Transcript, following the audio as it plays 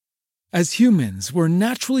As humans, we're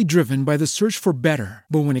naturally driven by the search for better.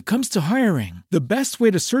 But when it comes to hiring, the best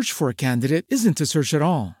way to search for a candidate isn't to search at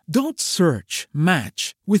all. Don't search,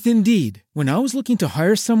 match with Indeed. When I was looking to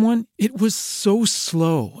hire someone, it was so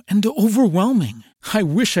slow and overwhelming. I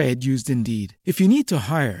wish I had used Indeed. If you need to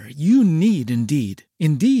hire, you need Indeed.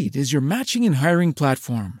 Indeed is your matching and hiring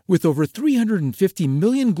platform with over 350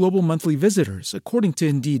 million global monthly visitors, according to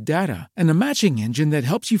Indeed data, and a matching engine that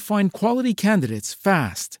helps you find quality candidates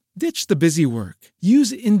fast. Ditch the busy work.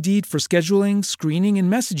 Use Indeed for scheduling, screening,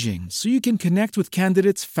 and messaging so you can connect with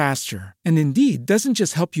candidates faster. And Indeed doesn't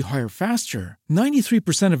just help you hire faster.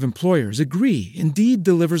 93% of employers agree Indeed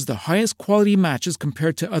delivers the highest quality matches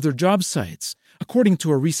compared to other job sites, according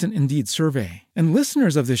to a recent Indeed survey. And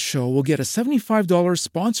listeners of this show will get a $75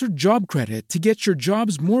 sponsored job credit to get your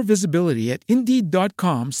jobs more visibility at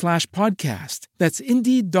Indeed.com/podcast. That's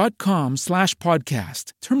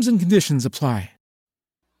Indeed.com/podcast. Terms and conditions apply.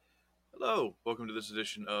 Hello, welcome to this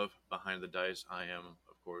edition of Behind the Dice. I am,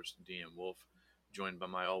 of course, DM Wolf, joined by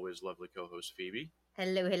my always lovely co-host Phoebe.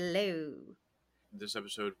 Hello, hello. This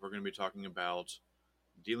episode, we're going to be talking about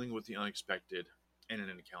dealing with the unexpected in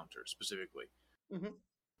an encounter, specifically. Mm-hmm.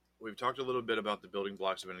 We've talked a little bit about the building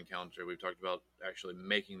blocks of an encounter. We've talked about actually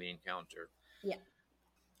making the encounter. Yeah.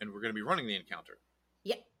 And we're going to be running the encounter.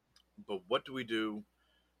 Yeah. But what do we do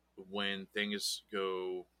when things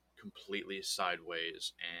go completely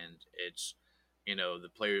sideways and it's, the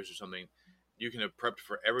players or something, you can have prepped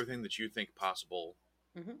for everything that you think possible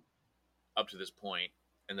up to this point,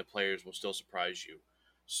 and the players will still surprise you.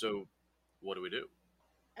 So what do we do?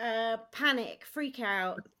 Panic, freak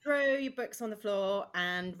out, throw your books on the floor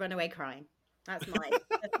and run away crying. That's my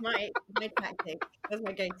tactic. That's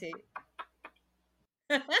my go-to.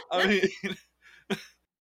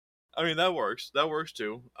 I mean, that works. That works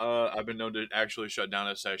too. I've been known to actually shut down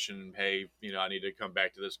a session. Hey, I need to come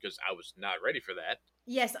back to this because I was not ready for that.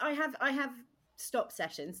 Yes, I have stopped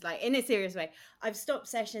sessions, like in a serious way. I've stopped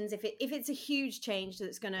sessions if it's a huge change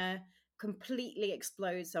that's going to completely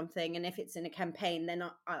explode something, and if it's in a campaign, then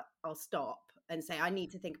I'll stop and say I need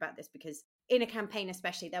to think about this, because in a campaign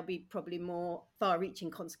especially, there'll be probably more far-reaching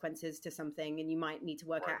consequences to something, and you might need to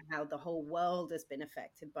work out how the whole world has been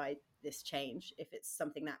affected by this change if it's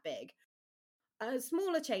something that big.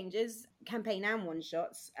 Smaller changes, campaign and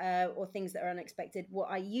one-shots, or things that are unexpected, what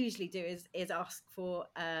I usually do is ask for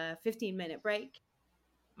a 15-minute break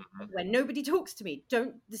when nobody talks to me.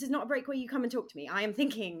 This is not a break where you come and talk to me. I am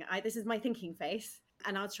thinking. This is my thinking face,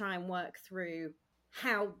 and I'll try and work through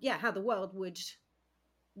how the world would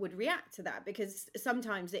react to that, because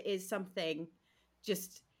sometimes it is something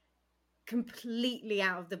just completely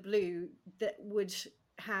out of the blue that would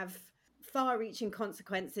have far-reaching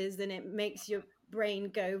consequences, and it makes your brain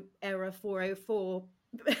go error 404,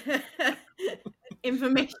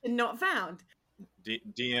 information not found.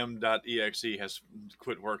 DM.exe has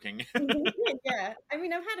quit working. Yeah, I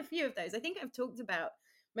mean, I've had a few of those. I think I've talked about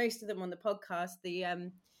most of them on the podcast. The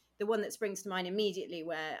one that springs to mind immediately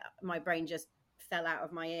where my brain just fell out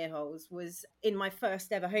of my ear holes was in my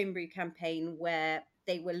first ever homebrew campaign, where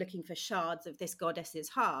they were looking for shards of this goddess's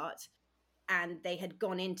heart, and they had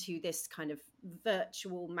gone into this kind of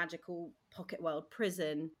virtual magical pocket world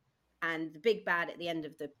prison, and the big bad at the end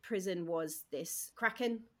of the prison was this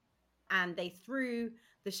kraken, and they threw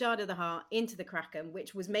the shard of the heart into the kraken,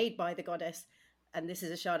 which was made by the goddess, and this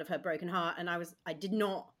is a shard of her broken heart. And I did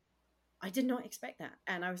not expect that,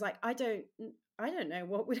 and I was like, I don't know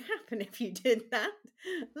what would happen if you did that.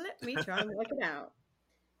 Let me try and work it out.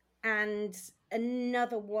 And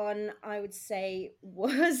another one I would say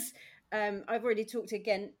was, I've already talked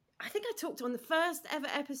again. I think I talked on the first ever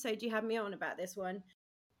episode you had me on about this one,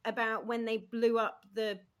 about when they blew up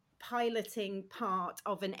the piloting part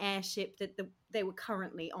of an airship that they were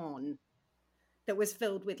currently on, that was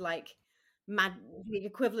filled with like the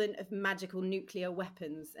equivalent of magical nuclear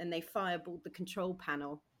weapons, and they fireballed the control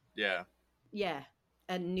panel. Yeah,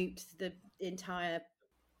 and nuked the entire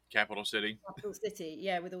capital city.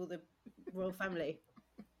 Yeah, with all the royal family.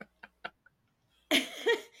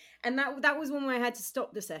 And that was one where I had to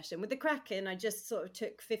stop the session. With the Kraken, I just sort of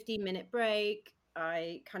took 15-minute break.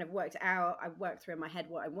 I kind of worked through in my head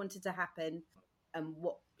what I wanted to happen and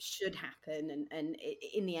what should happen. And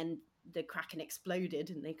in the end, the Kraken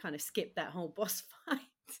exploded, and they kind of skipped that whole boss fight.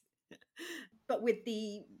 But with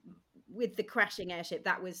the crashing airship,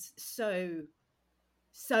 that was so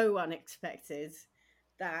unexpected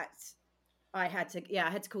that I had to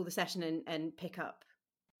call the session and pick up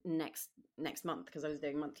next month, because I was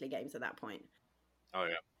doing monthly games at that point. Oh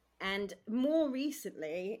yeah. And more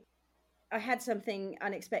recently, I had something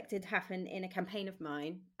unexpected happen in a campaign of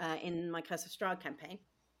mine, in my Curse of Strahd campaign,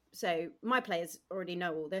 So my players already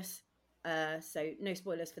know all this, so no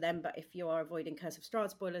spoilers for them. But if you are avoiding Curse of Strahd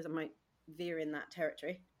spoilers, I might veer in that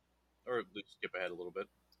territory. Or at least skip ahead a little bit.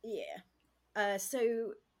 Yeah.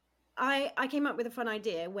 So I came up with a fun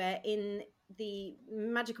idea where in the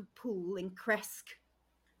magical pool in Kresk,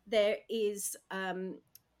 there is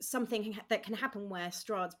something that can happen where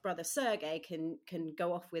Strahd's brother Sergei can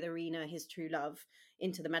go off with Irina, his true love,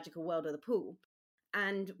 into the magical world of the pool.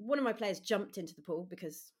 And one of my players jumped into the pool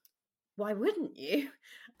because why wouldn't you?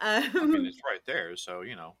 I mean, it's right there, so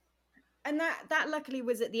And that luckily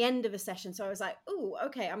was at the end of a session, so I was like, oh,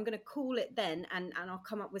 okay, I'm going to call it then, and I'll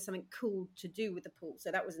come up with something cool to do with the pool.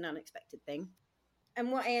 So that was an unexpected thing.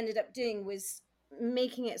 And what I ended up doing was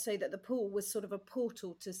making it so that the pool was sort of a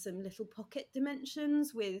portal to some little pocket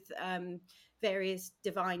dimensions with various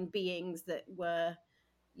divine beings that were,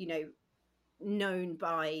 known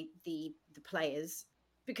by the players.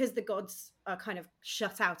 Because the gods are kind of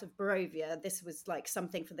shut out of Barovia, this was like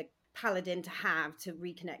something for the paladin to have to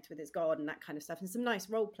reconnect with his god and that kind of stuff, and some nice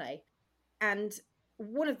role play. And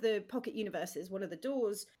one of the pocket universes, one of the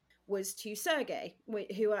doors, was to Sergei,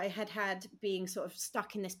 who I had being sort of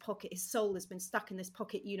stuck in this pocket. His soul has been stuck in this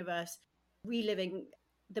pocket universe, reliving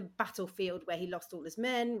the battlefield where he lost all his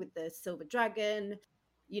men with the silver dragon,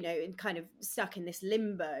 and kind of stuck in this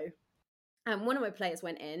limbo. And one of my players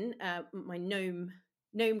went in, my gnome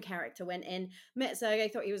character went in, met Sergei,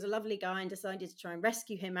 thought he was a lovely guy, and decided to try and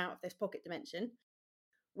rescue him out of this pocket dimension,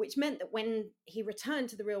 which meant that when he returned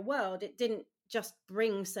to the real world, it didn't just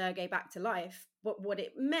bring Sergei back to life, but what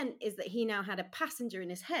it meant is that he now had a passenger in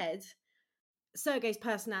his head, Sergei's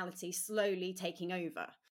personality slowly taking over.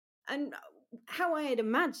 And how I had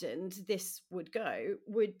imagined this would go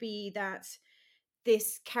would be that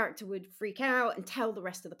this character would freak out and tell the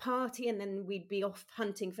rest of the party, and then we'd be off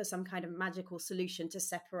hunting for some kind of magical solution to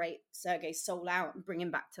separate Sergei's soul out and bring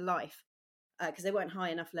him back to life, because they weren't high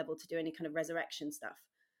enough level to do any kind of resurrection stuff.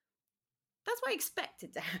 That's what I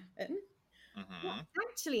expected to happen. Mm-hmm. What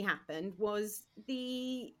actually happened was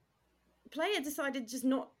the player decided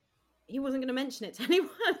he wasn't going to mention it to anyone.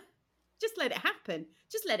 Just let it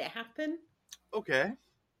happen. Okay.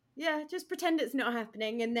 Yeah, just pretend it's not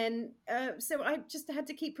happening. And then, so I just had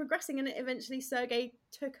to keep progressing, and eventually Sergei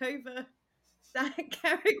took over that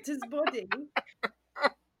character's body.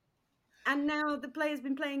 And now the player's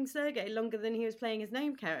been playing Sergei longer than he was playing his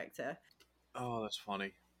gnome character. Oh, that's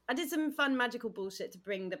funny. I did some fun magical bullshit to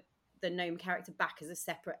bring the gnome character back as a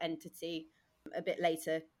separate entity a bit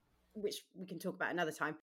later, which we can talk about another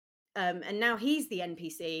time. And now he's the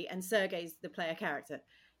NPC and Sergei's the player character.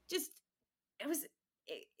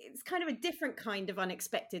 It's kind of a different kind of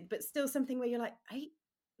unexpected, but still something where you're like, are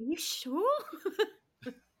you sure?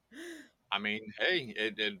 I mean, hey,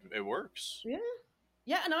 it works.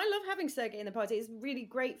 Yeah, and I love having Sergei in the party. It's really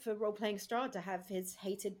great for role-playing Strahd to have his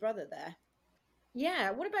hated brother there.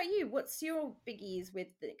 Yeah, what about you? What's your biggies when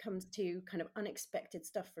it comes to kind of unexpected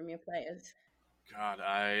stuff from your players? God,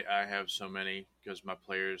 I have so many because my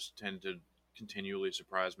players tend to continually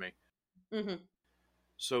surprise me. Mm-hmm.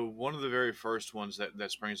 So one of the very first ones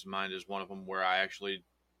that springs to mind is one of them where I actually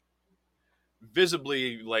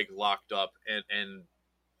visibly like locked up, and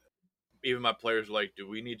even my players were like, do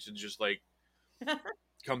we need to just like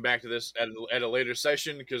come back to this at a later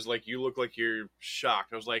session, because like you look like you're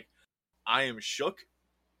shocked. I was like, I am shook,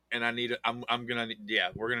 and we're gonna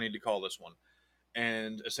need to call this one.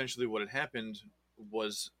 And essentially what had happened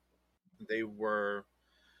was they were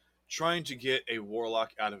trying to get a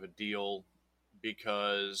warlock out of a deal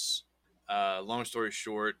because, long story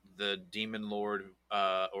short, the demon lord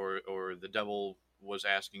or the devil was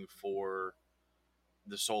asking for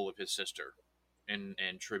the soul of his sister and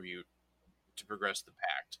tribute to progress the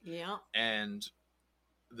pact. Yeah. And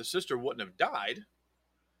the sister wouldn't have died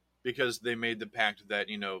because they made the pact that,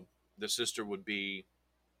 the sister would be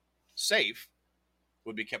safe,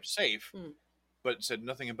 would be kept safe, but said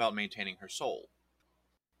nothing about maintaining her soul.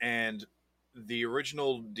 And the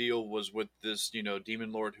original deal was with this,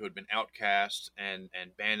 demon lord who had been outcast and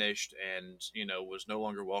banished and, was no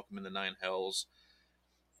longer welcome in the Nine Hells.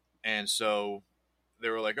 And so they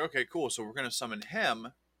were like, okay, cool. So we're going to summon him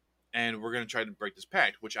and we're going to try to break this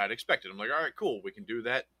pact, which I'd expected. I'm like, all right, cool. We can do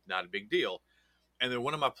that. Not a big deal. And then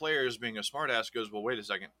one of my players, being a smartass, goes, well, wait a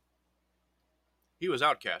second. He was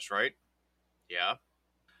outcast, right? Yeah.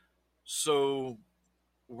 So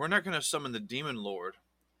we're not going to summon the demon lord.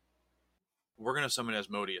 We're going to summon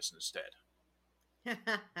Asmodeus instead.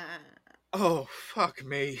 Oh, fuck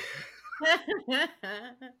me.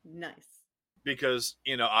 Nice. because,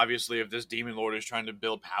 obviously if this demon lord is trying to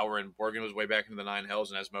build power and working his way back into the nine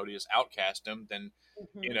hells and Asmodeus outcast him, then,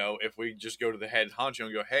 Mhm. if we just go to the head honcho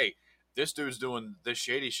and go, hey, this dude's doing this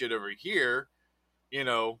shady shit over here,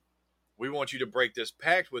 we want you to break this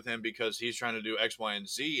pact with him because he's trying to do X, Y, and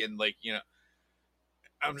Z. And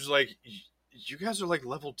I'm just like, you guys are like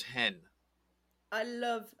level 10. I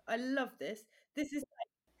love this. This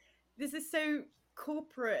is so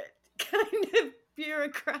corporate, kind of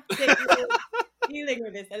bureaucratic way of dealing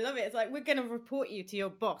with this. I love it. It's like, we're going to report you to your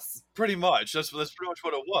boss. Pretty much. That's pretty much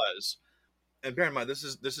what it was. And bear in mind, this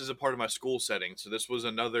is a part of my school setting, so this was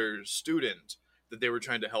another student that they were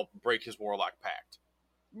trying to help break his warlock pact.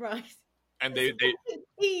 Right. And It's they a bunch of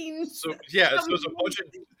teens. so yeah, so it's a bunch of,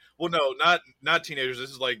 well, no, not teenagers.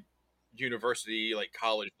 This is like university, like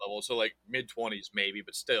college level, so like mid-20s maybe,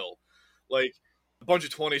 but still, like a bunch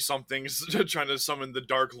of 20 somethings trying to summon the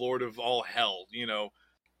Dark Lord of all hell.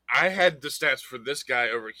 I had the stats for this guy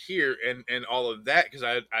over here and all of that because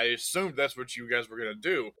I assumed that's what you guys were gonna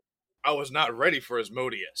do. I was not ready for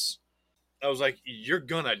Asmodeus. I was like, you're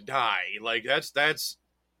gonna die. Like that's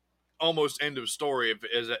almost end of story.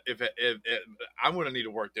 If I'm gonna need to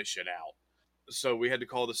work this shit out. So we had to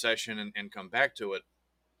call the session and come back to it.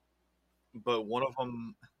 But one of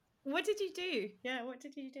them, What did you do? Yeah, what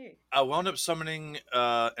did you do? I wound up summoning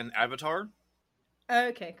an avatar.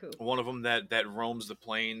 Okay, cool. One of them that roams the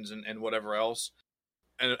plains and whatever else.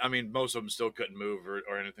 And I mean, most of them still couldn't move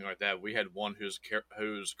or anything like that. We had one whose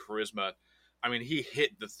charisma, I mean, he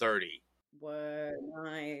hit the 30. Whoa,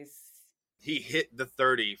 nice. He hit the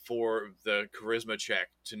 30 for the charisma check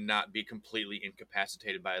to not be completely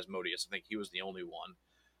incapacitated by Asmodeus. I think he was the only one.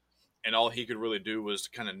 And all he could really do was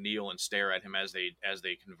kind of kneel and stare at him as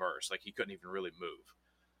they converse. Like he couldn't even really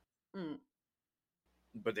move. Mm.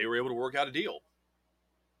 But they were able to work out a deal.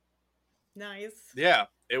 Nice. Yeah,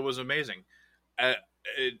 it was amazing.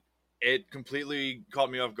 It completely caught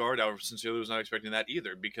me off guard. I sincerely was not expecting that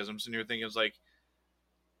either, because I'm sitting here thinking, it's like,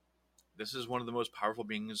 this is one of the most powerful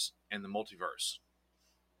beings in the multiverse.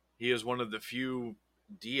 He is one of the few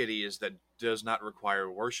deities that does not require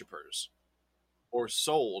worshippers or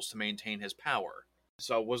souls to maintain his power.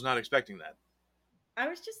 So I was not expecting that. I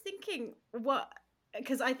was just thinking,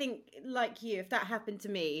 because I think, like you, if that happened to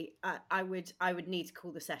me, I would need to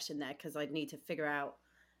call the session there, because I'd need to figure out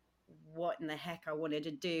what in the heck I wanted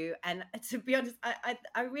to do. And to be honest,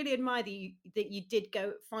 I really admire that you did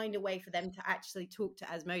go find a way for them to actually talk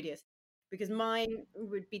to Asmodeus, because mine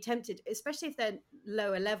would be tempted, especially if they're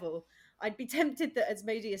lower level, I'd be tempted that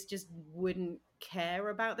Asmodeus just wouldn't care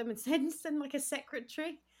about them and send like a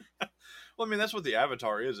secretary. Well, I mean, that's what the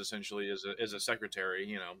avatar is, essentially, is a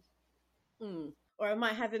secretary, Or I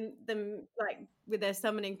might have them like with their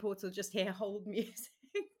summoning portal just hear hold music.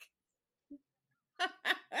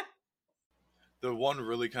 The one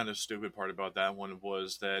really kind of stupid part about that one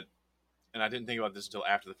was that, and I didn't think about this until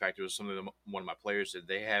after the fact, it was something that one of my players did.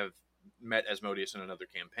 They have met Asmodeus in another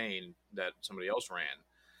campaign that somebody else ran.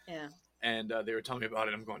 Yeah. And they were telling me about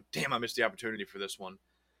it. I'm going, damn, I missed the opportunity for this one.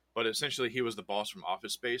 But essentially, he was the boss from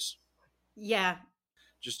Office Space. Yeah.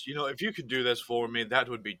 Just, if you could do this for me, that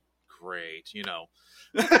would be great,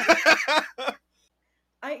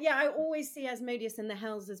 I always see Asmodeus and the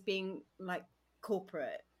Hells as being like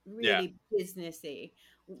corporate, really businessy,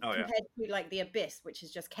 compared to like the Abyss, which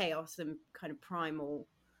is just chaos and kind of primal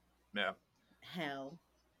hell.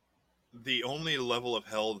 The only level of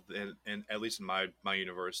hell, in at least in my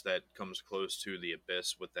universe, that comes close to the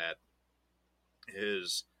Abyss with that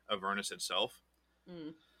is Avernus itself.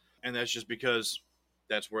 Mm. And that's just because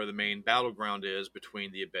that's where the main battleground is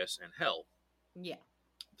between the Abyss and Hell. Yeah.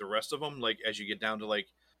 The rest of them, like, as you get down to like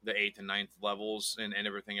the 8th and 9th levels and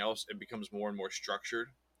everything else, it becomes more and more structured.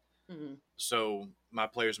 Mm-hmm. So my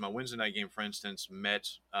players in my Wednesday night game, for instance, met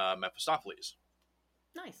Mephistopheles.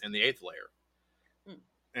 Nice. In the 8th layer. Mm.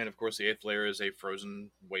 And of course, the 8th layer is a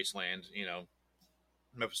frozen wasteland.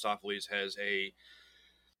 Mephistopheles has a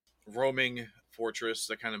roaming fortress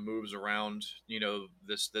that kind of moves around,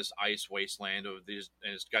 this ice wasteland of these,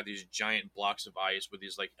 and it's got these giant blocks of ice with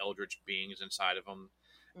these like eldritch beings inside of them.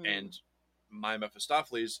 And my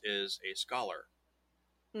Mephistopheles is a scholar.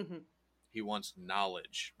 Mm-hmm. He wants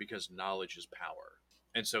knowledge because knowledge is power.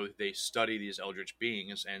 And so they study these eldritch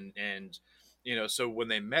beings, and so when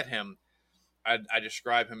they met him, I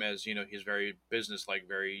describe him as, he's very business-like,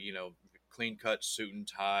 very, clean-cut suit and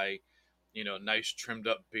tie, nice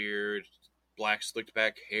trimmed-up beard, black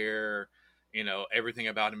slicked-back hair, everything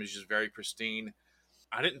about him is just very pristine.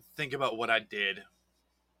 I didn't think about what I did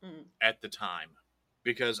at the time,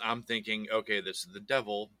 because I'm thinking, okay, this is the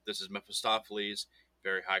devil, this is Mephistopheles,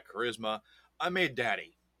 very high charisma. I made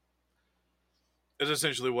daddy. is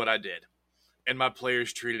essentially what I did. And my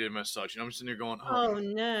players treated him as such. And I'm sitting there going, Oh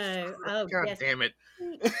no! Oh God yes. damn it.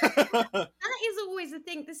 That is always the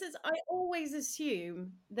thing. I always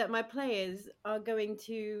assume that my players are going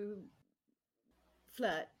to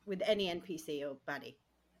flirt with any NPC or baddie.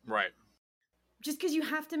 Right. Just because you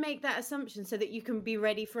have to make that assumption so that you can be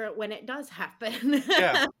ready for it when it does happen.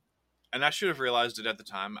 Yeah. And I should have realized it at the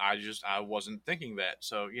time. I wasn't thinking that.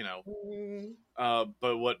 So,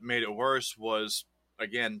 but what made it worse was,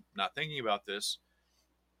 again, not thinking about this,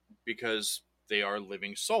 because they are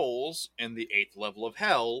living souls in the 8th level of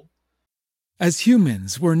hell. As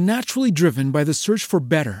humans, we're naturally driven by the search for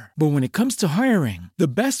better. But when it comes to hiring, the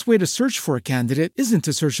best way to search for a candidate isn't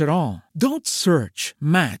to search at all. Don't search,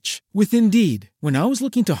 match with Indeed. When I was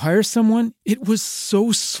looking to hire someone, it was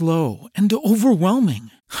so slow and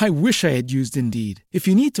overwhelming. I wish I had used Indeed. If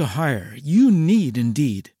you need to hire, you need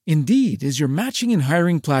Indeed. Indeed is your matching and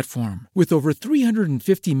hiring platform with over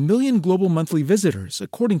 350 million global monthly visitors,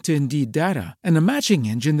 according to Indeed data, and a matching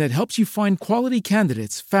engine that helps you find quality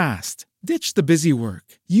candidates fast. Ditch the busy work.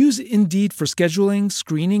 Use Indeed for scheduling,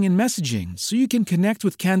 screening, and messaging so you can connect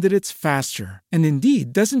with candidates faster. And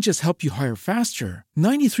Indeed doesn't just help you hire faster.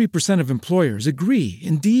 93% of employers agree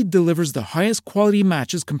Indeed delivers the highest quality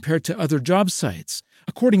matches compared to other job sites,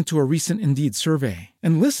 according to a recent Indeed survey.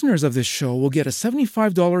 And listeners of this show will get a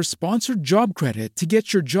 $75 sponsored job credit to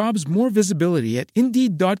get your jobs more visibility at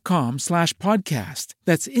Indeed.com/podcast.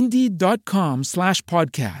 That's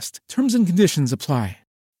Indeed.com/podcast. Terms and conditions apply.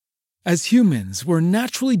 As humans, we're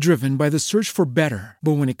naturally driven by the search for better.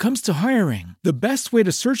 But when it comes to hiring, the best way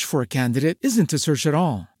to search for a candidate isn't to search at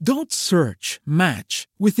all. Don't search, match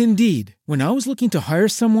with Indeed. When I was looking to hire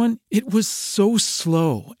someone, it was so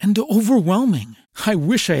slow and overwhelming. I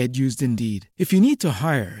wish I had used Indeed. If you need to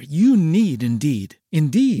hire, you need Indeed.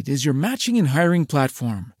 Indeed is your matching and hiring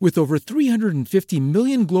platform with over 350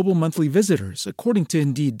 million global monthly visitors, according to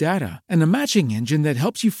Indeed data, and a matching engine that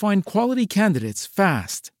helps you find quality candidates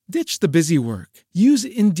fast. Ditch the busy work. Use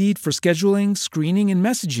Indeed for scheduling, screening, and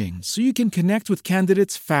messaging so you can connect with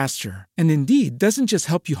candidates faster. And Indeed doesn't just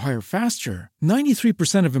help you hire faster.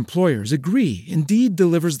 93% of employers agree Indeed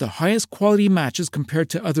delivers the highest quality matches compared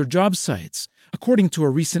to other job sites, according to a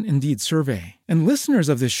recent Indeed survey. And listeners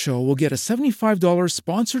of this show will get a $75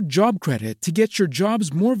 sponsored job credit to get your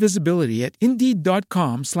jobs more visibility at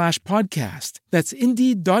Indeed.com/podcast. That's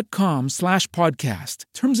Indeed.com/podcast.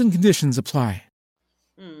 Terms and conditions apply.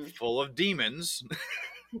 Full of demons.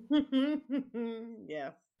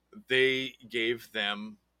 Yeah. They gave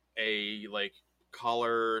them a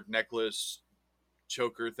collar, necklace,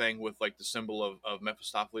 choker thing with the symbol of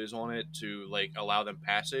Mephistopheles on it to allow them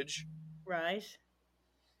passage. Right.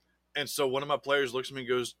 And so one of my players looks at me and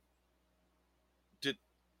goes,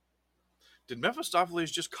 Did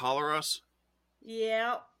Mephistopheles just collar us?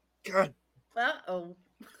 Yeah. God. Uh-oh.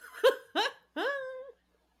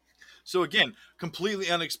 So again, completely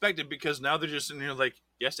unexpected, because now they're just sitting here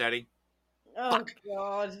yes, Daddy. Oh, Fuck.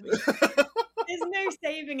 God. There's no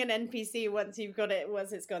saving an NPC once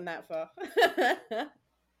it's gone that far.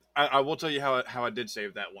 I will tell you how I did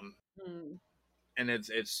save that one. And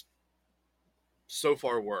it's so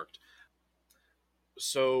far worked.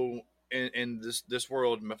 So in this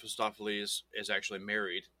world, Mephistopheles is actually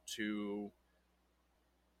married to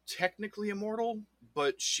technically immortal,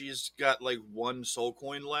 but she's got one soul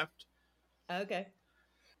coin left. Okay.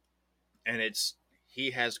 And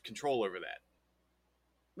he has control over that.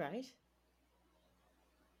 Right.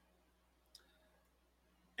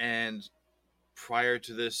 And prior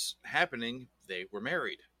to this happening, they were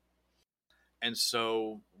married. And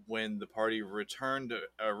so when the party returned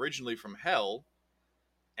originally from hell,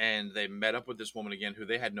 and they met up with this woman again, who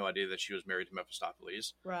they had no idea that she was married to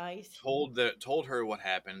Mephistopheles. Right. Told her what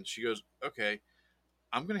happened. She goes, "Okay,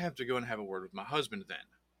 I'm going to have to go and have a word with my husband then."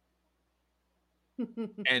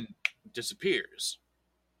 And disappears.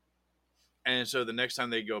 And so the next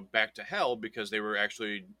time they go back to hell, because they were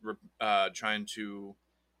actually trying to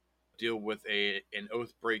deal with an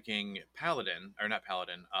oath-breaking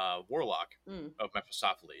warlock of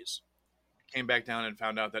Mephistopheles, came back down and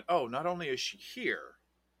found out that, not only is she here,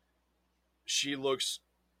 she looks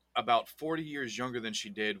about 40 years younger than she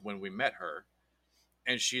did when we met her,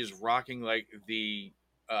 and she's rocking the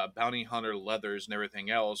bounty hunter leathers and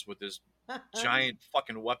everything else with this giant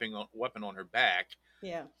fucking weapon on her back.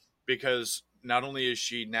 Yeah. Because not only is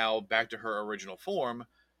she now back to her original form,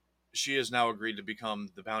 she has now agreed to become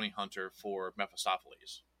the bounty hunter for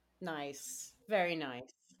Mephistopheles. Nice. Very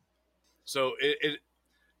nice. So it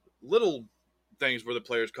little things where the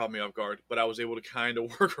players caught me off guard, but I was able to kind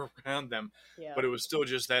of work around them. Yeah. But it was still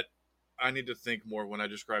just that I need to think more when I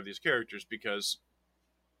describe these characters, because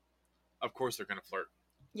of course they're going to flirt.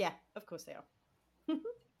 Yeah, of course they are.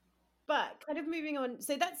 But kind of moving on,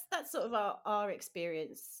 so that's sort of our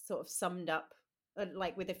experience, sort of summed up,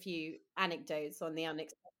 like with a few anecdotes on the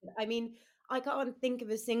unexpected. I mean, I can't think of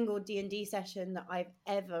a single D&D session that I've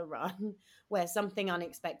ever run where something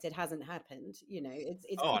unexpected hasn't happened. You know, it's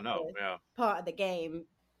Oh, I just know. Yeah. part of the game.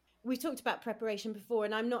 We've talked about preparation before,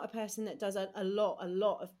 and I'm not a person that does a lot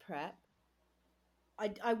of prep.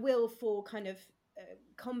 I will for kind of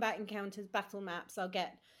combat encounters, battle maps. I'll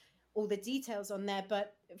get all the details on there,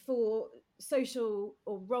 but for social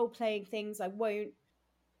or role playing things, I won't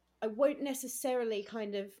necessarily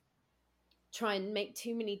kind of try and make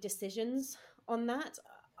too many decisions on that.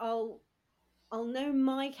 I'll know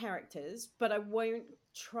my characters, but I won't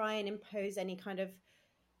try and impose any kind of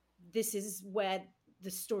this is where the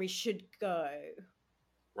story should go.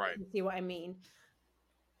 Right. You see what I mean?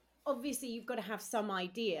 Obviously, you've got to have some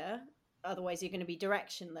idea, otherwise you're going to be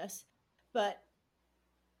directionless. But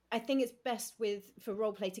I think it's best for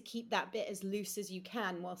roleplay to keep that bit as loose as you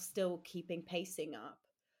can while still keeping pacing up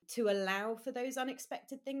to allow for those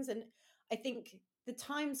unexpected things. And I think the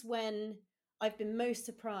times when I've been most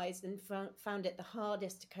surprised and found it the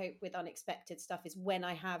hardest to cope with unexpected stuff is when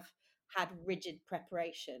I have had rigid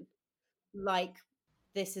preparation. Like,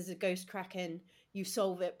 this is a ghost kraken, you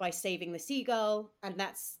solve it by saving the seagull, and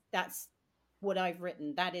that's what I've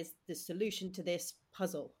written. That is the solution to this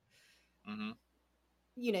puzzle. Mm-hmm.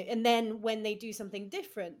 You know, and then when they do something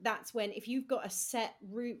different, that's when, if you've got a set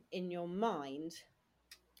route in your mind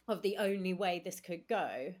of the only way this could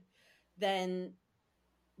go, then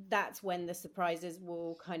that's when the surprises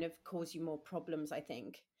will kind of cause you more problems, I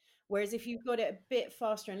think. Whereas if you've got it a bit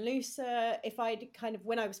faster and looser, if I'd kind of,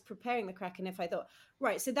 when I was preparing the Kraken, if I thought,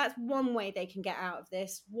 right, so that's one way they can get out of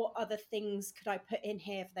this, what other things could I put in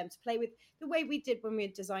here for them to play with? The way we did when we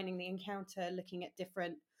were designing the encounter, looking at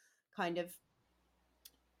different kind of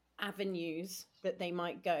avenues that they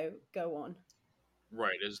might go on.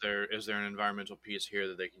 Right. Is there an environmental piece here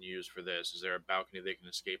that they can use for this? Is there a balcony they can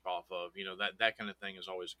escape off of? You know, that kind of thing is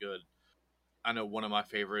always good. I know one of my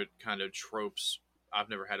favorite kind of tropes. I've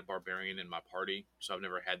never had a barbarian in my party, so I've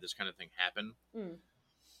never had this kind of thing happen.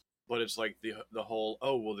 But it's like the whole,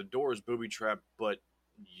 oh, well, the door is booby trapped, but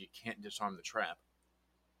you can't disarm the trap.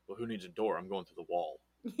 Well, who needs a door? I'm going through the wall.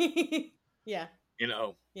 Yeah. You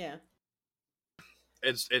know. Yeah.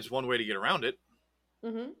 It's one way to get around it.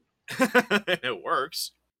 Mm-hmm. It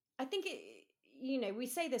works. I think we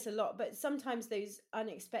say this a lot, but sometimes those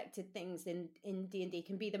unexpected things in D&D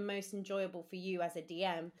can be the most enjoyable for you as a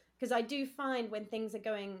DM, because I do find when things are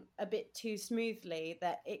going a bit too smoothly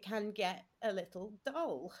that it can get a little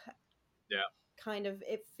dull. Yeah. Kind of,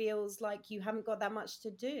 it feels like you haven't got that much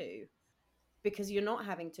to do because you're not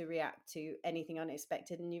having to react to anything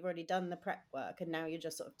unexpected and you've already done the prep work and now you're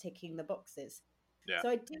just sort of ticking the boxes. Yeah. So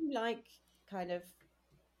I do like kind of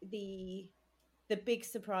the big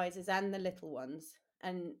surprises and the little ones,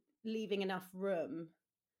 and leaving enough room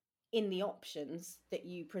in the options that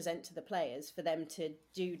you present to the players for them to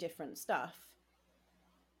do different stuff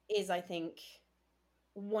is, I think,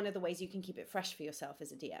 one of the ways you can keep it fresh for yourself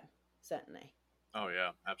as a DM, certainly. Oh,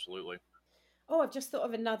 yeah, absolutely. Oh, I've just thought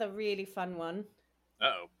of another really fun one.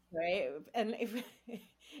 Uh-oh. Right? And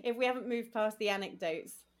if we haven't moved past the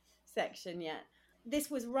anecdotes section yet,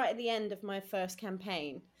 this was right at the end of my first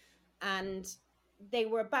campaign, and they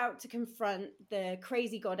were about to confront the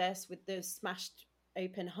crazy goddess with the smashed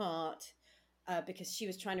open heart because she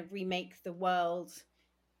was trying to remake the world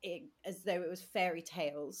as though it was fairy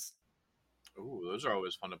tales. Ooh, those are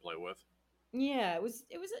always fun to play with. Yeah, it was.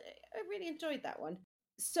 I really enjoyed that one.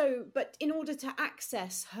 So, but in order to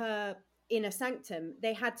access her inner sanctum,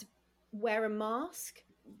 they had to wear a mask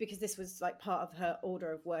because this was like part of her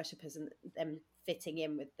order of worshippers and them fitting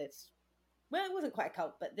in with this. Well, it wasn't quite a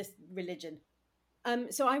cult, but this religion.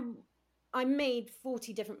 So I made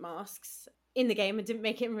 40 different masks in the game and didn't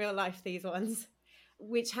make it in real life, these ones,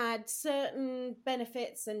 which had certain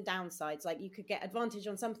benefits and downsides. Like you could get advantage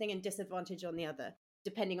on something and disadvantage on the other,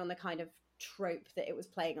 depending on the kind of trope that it was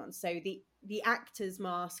playing on. So the actor's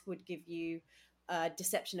mask would give you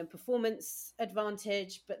deception and performance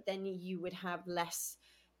advantage, but then you would have less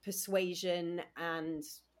persuasion and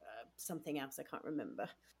something else I can't remember.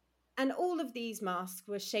 And all of these masks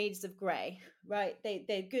were shades of grey, right?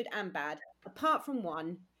 They're good and bad, apart from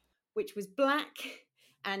one, which was black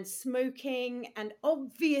and smoking and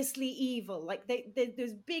obviously evil. Like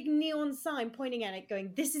there's big neon sign pointing at it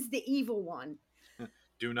going, this is the evil one.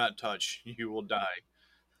 Do not touch, you will die.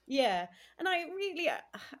 Yeah. And I really,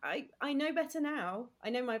 I know better now. I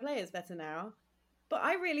know my players better now. But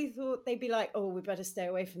I really thought they'd be like, oh, we better stay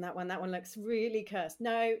away from that one. That one looks really cursed.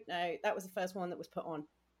 No, that was the first one that was put on.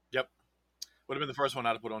 Yep. Would have been the first one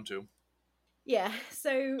I'd have put on too. Yeah.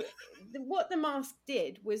 So what the mask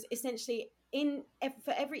did was essentially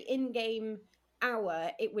for every in-game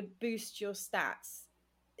hour, it would boost your stats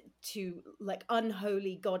to like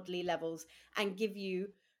unholy godly levels and give you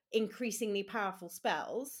increasingly powerful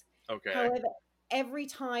spells. Okay. However, every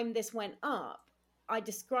time this went up, I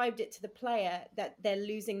described it to the player that they're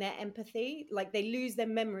losing their empathy, like they lose their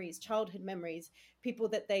memories, childhood memories, people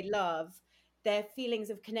that they love, their feelings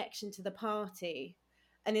of connection to the party.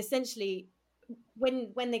 And essentially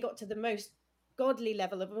when they got to the most godly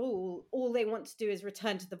level of all they want to do is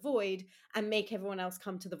return to the void and make everyone else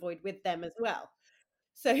come to the void with them as well.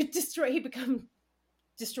 So destroy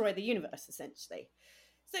the universe essentially.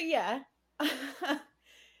 So yeah,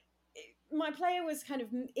 my player was kind of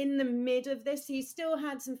in the mid of this. He still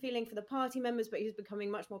had some feeling for the party members, but he was becoming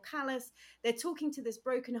much more callous. They're talking to this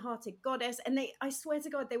broken-hearted goddess, and I swear to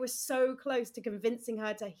God, they were so close to convincing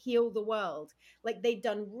her to heal the world. Like, they'd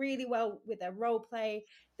done really well with their role play.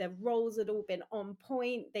 Their roles had all been on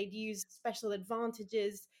point. They'd used special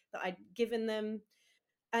advantages that I'd given them,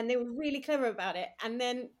 and they were really clever about it. And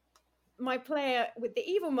then my player with the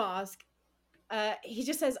evil mask, he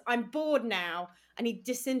just says, "I'm bored now," and he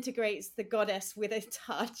disintegrates the goddess with a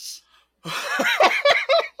touch.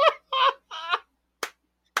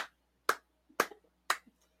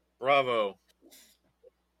 Bravo.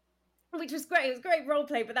 Which was great. It was great role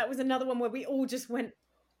play, but that was another one where we all just went,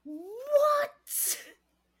 "What?"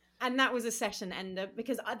 And that was a session ender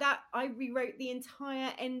because I rewrote the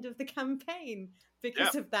entire end of the campaign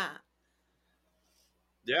because of that.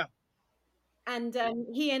 Yeah. And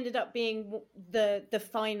he ended up being the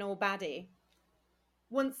final baddie.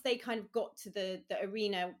 Once they kind of got to the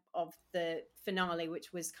arena of the finale,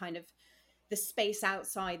 which was kind of the space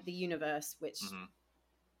outside the universe, which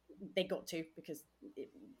they got to because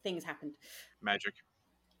things happened. Magic.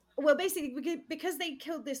 Well, basically, because they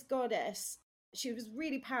killed this goddess, she was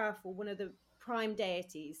really powerful, one of the prime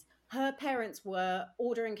deities. Her parents were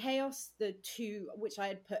Order and Chaos, the two, which I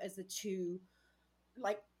had put as the two,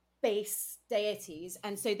 like, base deities.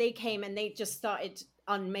 And so they came and they just started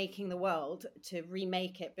unmaking the world to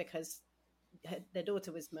remake it because their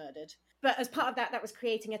daughter was murdered. But as part of that was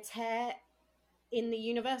creating a tear in the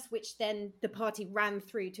universe, which then the party ran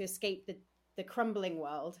through to escape the crumbling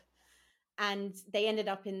world. And they ended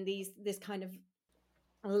up in this kind of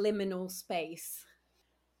liminal space.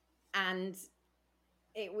 And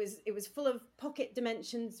it was full of pocket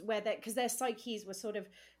dimensions where because their psyches were sort of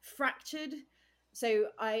fractured. So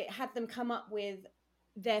I had them come up with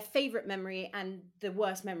their favorite memory and the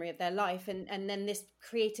worst memory of their life. And then this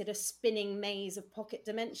created a spinning maze of pocket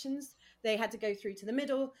dimensions. They had to go through to the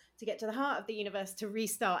middle to get to the heart of the universe to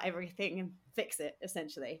restart everything and fix it,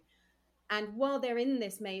 essentially. And while they're in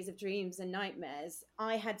this maze of dreams and nightmares,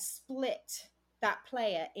 I had split that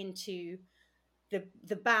player into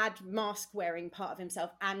the bad mask-wearing part of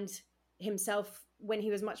himself and himself when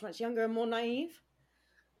he was much, much younger and more naive.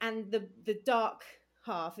 And the dark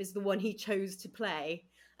half is the one he chose to play.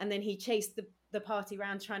 And then he chased the party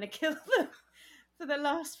around trying to kill them for the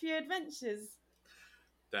last few adventures.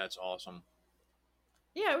 That's awesome.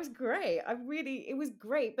 Yeah, it was great. It was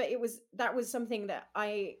great, but that was something that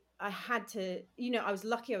I had to, I was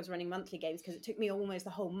lucky I was running monthly games because it took me almost a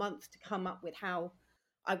whole month to come up with how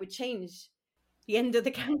I would change the end of the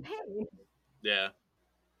campaign. Yeah.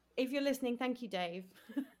 If you're listening, thank you, Dave.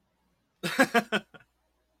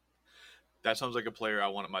 That sounds like a player I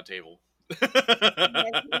want at my table.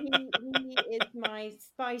 Yes, he is my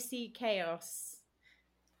spicy chaos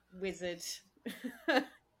wizard.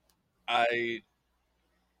 I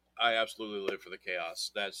absolutely live for the chaos.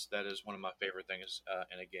 That is one of my favorite things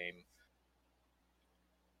in a game.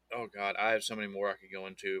 Oh God, I have so many more I could go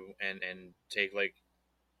into and take like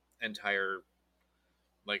entire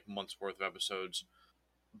like months worth of episodes.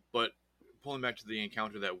 But pulling back to the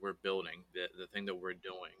encounter that we're building, the thing that we're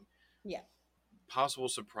doing. Yeah. Possible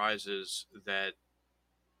surprises that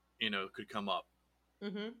could come up.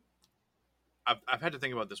 Mm-hmm. I've had to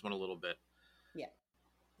think about this one a little bit. Yeah.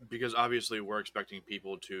 Because obviously we're expecting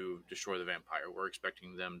people to destroy the vampire. We're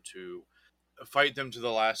expecting them to fight them to the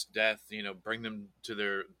last death, bring them to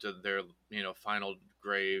their final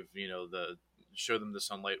grave, show them the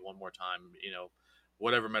sunlight one more time,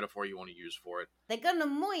 whatever metaphor you want to use for it. They're gonna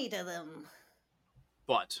murder them.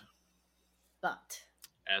 But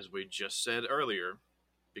as we just said earlier,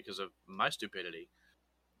 because of my stupidity,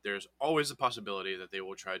 there's always the possibility that they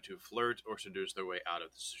will try to flirt or seduce their way out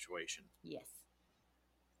of the situation. Yes.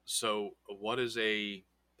 So what is a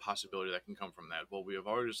possibility that can come from that? Well, we have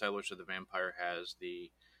already established that the vampire has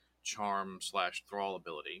the charm/thrall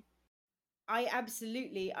ability. I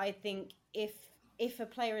think if a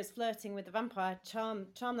player is flirting with the vampire, charm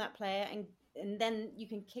that player, and then you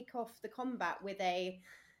can kick off the combat with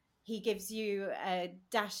he gives you a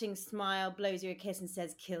dashing smile, blows you a kiss, and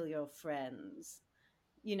says, "Kill your friends."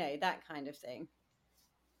 That kind of thing.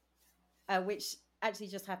 Which actually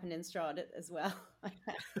just happened in Strahd as well.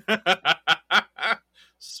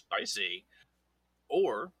 Spicy.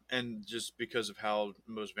 Or, and just because of how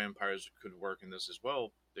most vampires could work in this as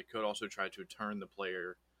well, they could also try to turn the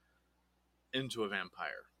player into a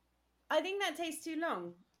vampire. I think that takes too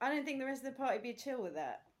long. I don't think the rest of the party would be chill with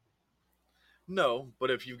that. No,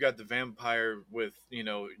 but if you've got the vampire with,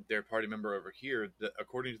 their party member over here,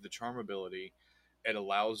 according to the charm ability, it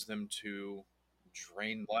allows them to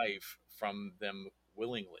drain life from them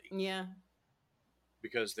willingly. Yeah.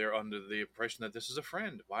 Because they're under the impression that this is a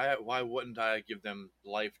friend. Why wouldn't I give them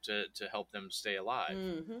life to help them stay alive?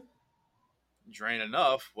 Mm-hmm. Drain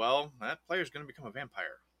enough, well, that player's going to become a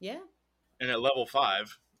vampire. Yeah. And at level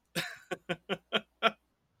 5...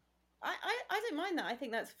 I don't mind that. I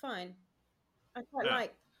think that's fine. I quite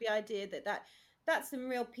like the idea that's some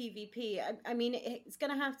real PvP. I mean, it's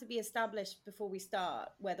going to have to be established before we start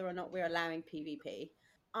whether or not we're allowing PvP.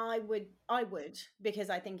 I would, because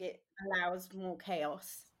I think it allows more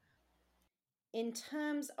chaos. In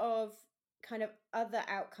terms of kind of other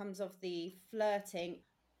outcomes of the flirting,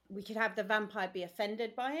 we could have the vampire be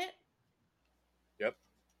offended by it. Yep.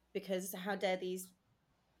 Because how dare these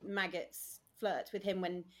maggots flirt with him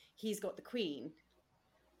when he's got the queen?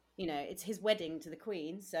 It's his wedding to the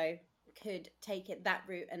queen, so could take it that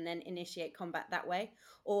route and then initiate combat that way,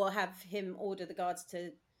 or have him order the guards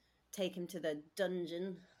to take him to the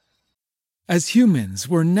dungeon. As humans,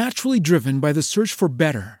 we're naturally driven by the search for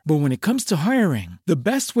better. But when it comes to hiring, the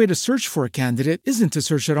best way to search for a candidate isn't to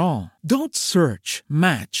search at all. Don't search,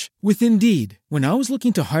 match with Indeed. When I was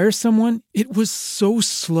looking to hire someone, it was so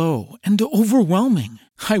slow and overwhelming.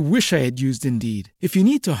 I wish I had used Indeed. If you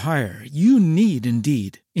need to hire, you need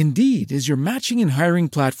Indeed. Indeed is your matching and hiring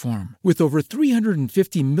platform with over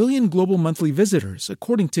 350 million global monthly visitors,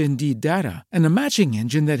 according to Indeed data, and a matching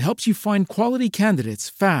engine that helps you find quality candidates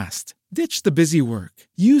fast. Ditch the busy work.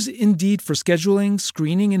 Use Indeed for scheduling,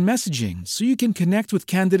 screening, and messaging so you can connect with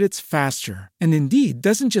candidates faster. And Indeed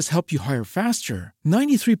doesn't just help you hire faster.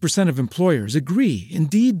 93% of employers agree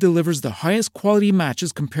Indeed delivers the highest quality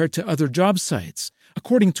matches compared to other job sites,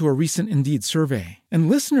 according to a recent Indeed survey. And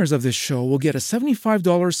listeners of this show will get a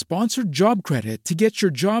 $75 sponsored job credit to get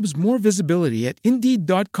your jobs more visibility at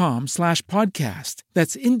Indeed.com/podcast.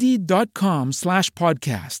 That's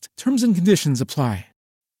Indeed.com/podcast. Terms and conditions apply.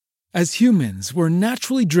 As humans, we're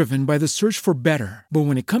naturally driven by the search for better. But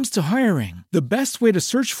when it comes to hiring, the best way to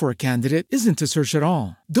search for a candidate isn't to search at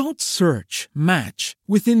all. Don't search, match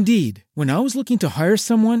with Indeed. When I was looking to hire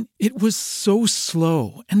someone, it was so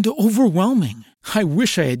slow and overwhelming. I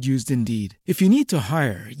wish I had used Indeed. If you need to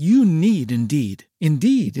hire, you need Indeed.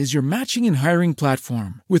 Indeed is your matching and hiring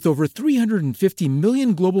platform with over 350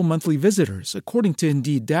 million global monthly visitors, according to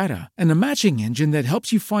Indeed data, and a matching engine that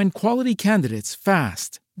helps you find quality candidates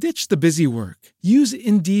fast. Ditch the busy work. Use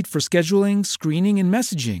Indeed for scheduling, screening, and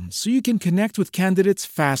messaging so you can connect with candidates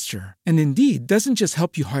faster. And Indeed doesn't just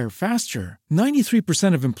help you hire faster.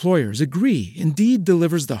 93% of employers agree Indeed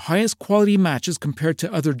delivers the highest quality matches compared to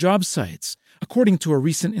other job sites, according to a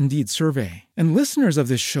recent Indeed survey. And listeners of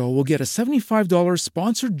this show will get a $75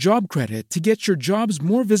 sponsored job credit to get your jobs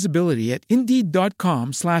more visibility at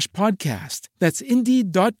Indeed.com/podcast. That's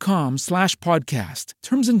Indeed.com/podcast.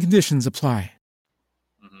 Terms and conditions apply.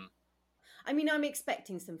 I mean, I'm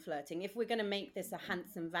expecting some flirting. If we're going to make this a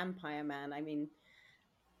handsome vampire man, I mean,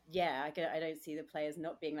 yeah, I don't see the players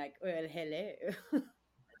not being like, well, hello.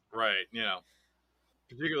 Right,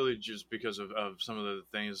 particularly just because of some of the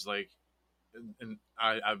things like, and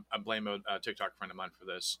I blame a TikTok friend of mine for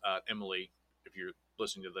this, Emily. If you're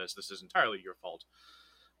listening to this is entirely your fault.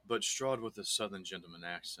 But Strahd with a Southern gentleman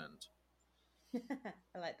accent.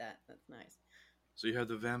 I like that. That's nice. So you have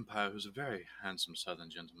the vampire, who's a very handsome Southern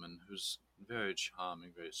gentleman, who's very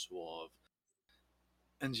charming, very suave.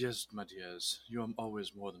 And yes, my dears, you are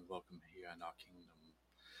always more than welcome here in our kingdom.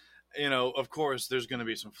 Of course, there's going to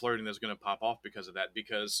be some flirting that's going to pop off because of that,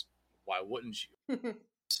 because why wouldn't you?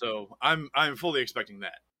 So I'm fully expecting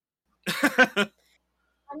that. I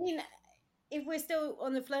mean, if we're still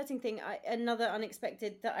on the flirting thing, another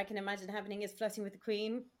unexpected that I can imagine happening is flirting with the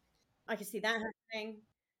queen. I can see that happening.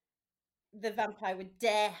 The vampire would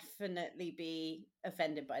definitely be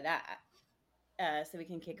offended by that. So we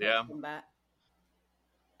can kick off combat.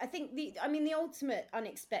 I think the ultimate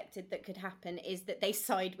unexpected that could happen is that they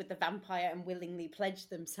side with the vampire and willingly pledge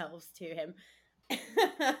themselves to him.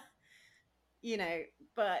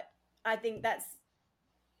 But I think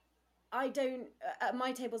I don't, at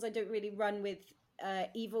my tables, I don't really run with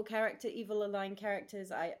evil aligned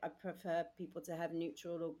characters. I prefer people to have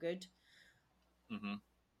neutral or good. Mm-hmm.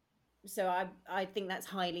 So I think that's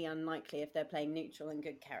highly unlikely if they're playing neutral and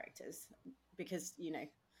good characters, because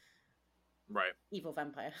right, evil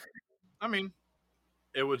vampire. I mean,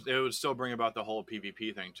 it would still bring about the whole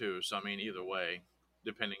PvP thing too. So I mean, either way,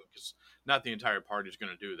 depending, because not the entire party is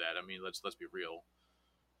going to do that. I mean, let's be real.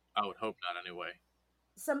 I would hope not, anyway.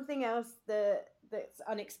 Something else that's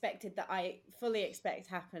unexpected that I fully expect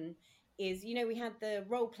to happen is, we had the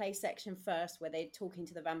role play section first where they're talking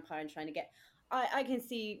to the vampire and trying to get. I can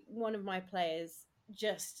see one of my players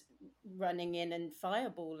just running in and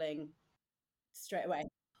fireballing straight away.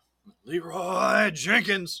 Leroy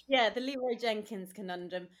Jenkins! Yeah, the Leroy Jenkins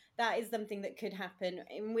conundrum. That is something that could happen,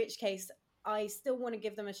 in which case I still want to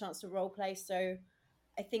give them a chance to roleplay. So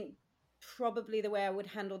I think probably the way I would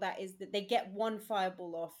handle that is that they get one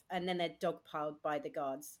fireball off and then they're dogpiled by the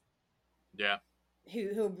guards. Yeah.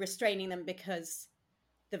 Who are restraining them because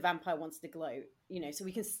the vampire wants to gloat, so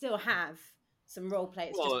we can still have some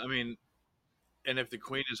roleplay. Well, I mean, and if the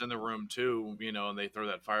queen is in the room too, and they throw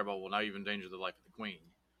that fireball, well, now you've endangered the life of the queen.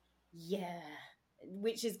 Yeah,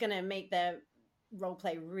 which is going to make their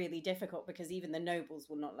roleplay really difficult because even the nobles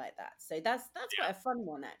will not like that. So that's quite a fun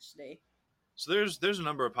one, actually. So there's a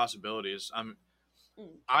number of possibilities.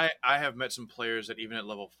 I have met some players that even at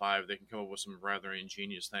level 5 they can come up with some rather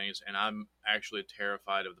ingenious things, and I'm actually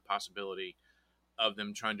terrified of the possibility of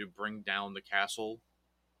them trying to bring down the castle.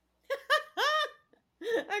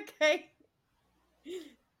 Okay.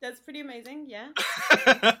 That's pretty amazing, yeah.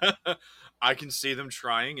 I can see them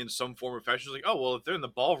trying in some form or fashion. Like, oh, well, if they're in the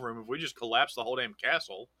ballroom, if we just collapse the whole damn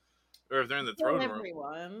castle, or if they're in the throne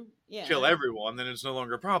room, kill everyone, then it's no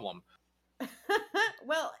longer a problem.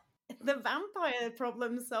 Well, the vampire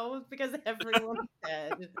problem solved because everyone's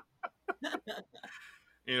dead.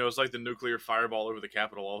 It's like the nuclear fireball over the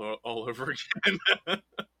Capitol all over again. But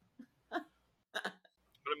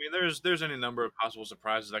I mean, there's any number of possible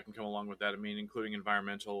surprises that can come along with that. I mean, including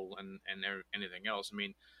environmental and anything else. I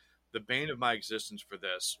mean, the bane of my existence for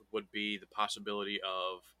this would be the possibility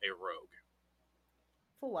of a rogue.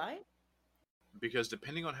 For why? Because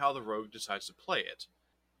depending on how the rogue decides to play it,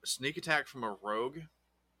 a sneak attack from a rogue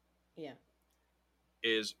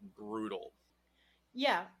is brutal.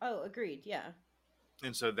 Yeah. Oh, agreed. Yeah.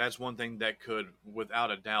 And so that's one thing that could, without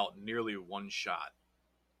a doubt, nearly one-shot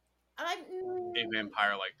a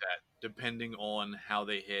vampire like that, depending on how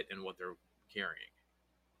they hit and what they're carrying.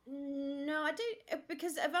 No, I don't,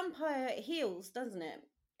 because a vampire heals, doesn't it?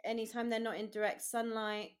 Anytime they're not in direct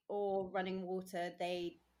sunlight or running water,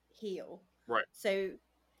 they heal. Right. So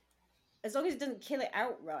as long as it doesn't kill it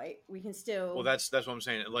outright, we can still... Well, that's what I'm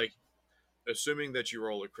saying. Like, assuming that you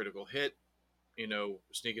roll a critical hit,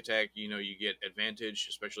 sneak attack, you get advantage,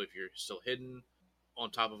 especially if you're still hidden, on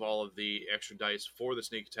top of all of the extra dice for the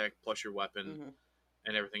sneak attack, plus your weapon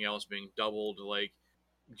and everything else being doubled. Like,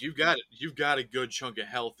 you've got a good chunk of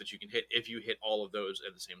health that you can hit if you hit all of those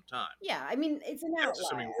at the same time. Yeah, I mean, it's an outlier. That's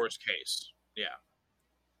assuming worst case. Yeah.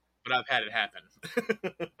 But I've had it happen.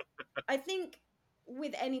 I think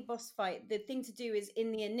with any boss fight, the thing to do is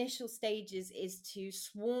in the initial stages is to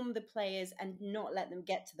swarm the players and not let them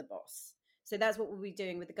get to the boss. So that's what we'll be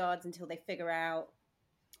doing with the guards until they figure out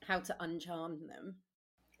how to uncharm them.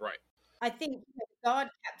 Right. I think the guard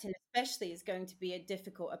captain especially is going to be a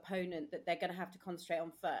difficult opponent that they're going to have to concentrate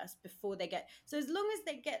on first before they get... So as long as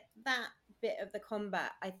they get that bit of the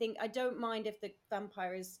combat, I don't mind if the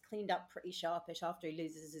vampire is cleaned up pretty sharpish after he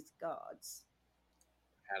loses his guards.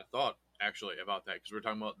 I had a thought, actually, about that, because we're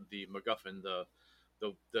talking about the MacGuffin,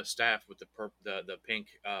 the staff with the pink...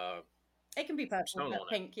 it can be purple, but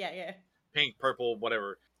pink, yeah. Pink, purple,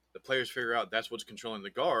 whatever. The players figure out that's what's controlling the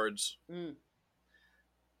guards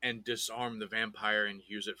and disarm the vampire and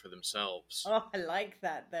use it for themselves. Oh, I like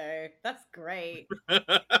that, though. That's great. I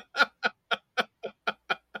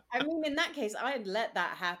mean, in that case, I'd let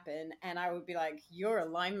that happen, and I would be like, your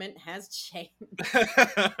alignment has changed.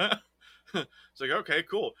 It's like, okay,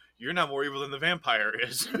 cool. You're not more evil than the vampire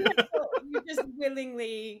is. You just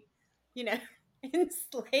willingly,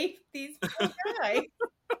 enslave these poor guys.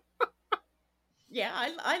 Yeah,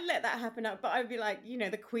 I'd let that happen up, but I'd be like,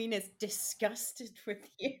 the queen is disgusted with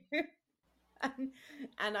you.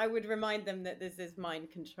 And I would remind them that this is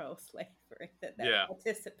mind control slavery that they're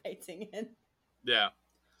participating in. Yeah.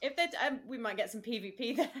 If they, we might get some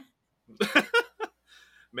PvP there.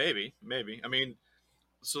 Maybe. I mean,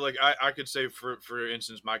 So like I could say for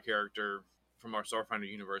instance, my character from our Starfinder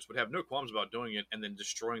universe would have no qualms about doing it and then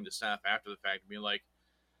destroying the staff after the fact, being like,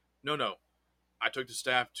 no, I took the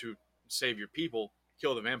staff to save your people,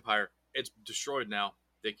 kill the vampire. It's destroyed now.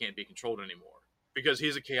 They can't be controlled anymore because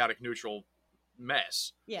he's a chaotic neutral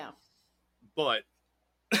mess. Yeah. But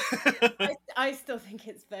I still think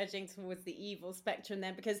it's verging towards the evil spectrum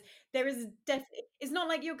there, because there is definitely, it's not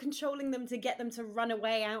like you're controlling them to get them to run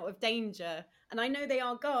away out of danger. And I know they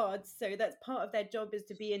are guards, so that's part of their job, is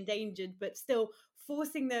to be endangered, but still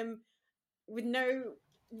forcing them with no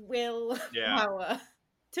will power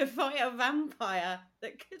to fight a vampire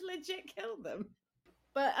that could legit kill them.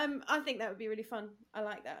 But I think that would be really fun. I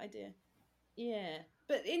like that idea. Yeah.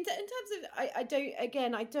 But in terms of, I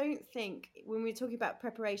don't think, when we're talking about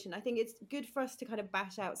preparation, I think it's good for us to kind of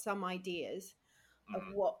bash out some ideas of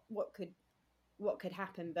what could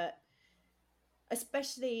happen. But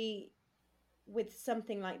especially with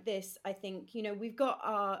something like this, I think, we've got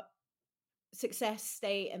our success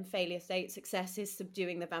state and failure state. Success is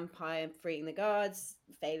subduing the vampire and freeing the guards.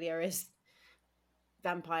 Failure is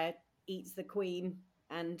vampire eats the queen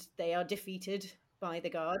and they are defeated by the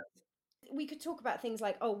guards. We could talk about things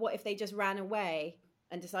like, oh, what if they just ran away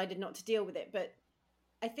and decided not to deal with it? But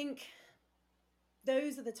I think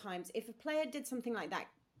those are the times, if a player did something like that,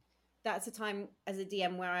 that's a time as a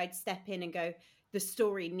DM where I'd step in and go, the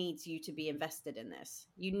story needs you to be invested in this.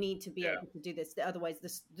 You need to be able to do this. Otherwise,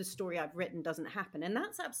 the story I've written doesn't happen. And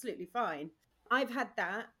that's absolutely fine. I've had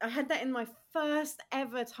that. I had that in my first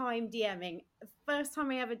ever time DMing. The first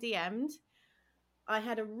time I ever DM'd, I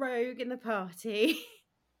had a rogue in the party.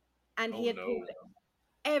 And he had pulled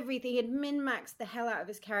everything. He had min-maxed the hell out of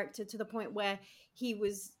his character to the point where he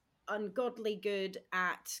was ungodly good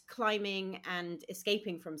at climbing and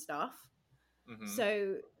escaping from stuff. Mm-hmm.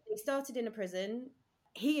 So they started in a prison.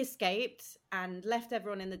 He escaped and left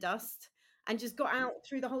everyone in the dust and just got out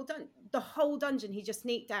through the whole dungeon. He just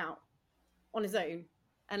sneaked out on his own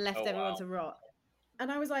and left everyone to rot.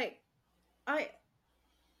 And I was like,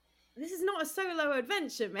 this is not a solo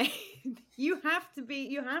adventure, mate. You have to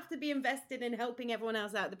be invested in helping everyone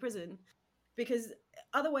else out of the prison, because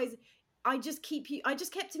otherwise I just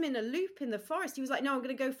kept him in a loop in the forest. He was like, no, I'm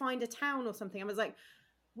going to go find a town or something. I was like,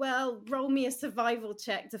 well, roll me a survival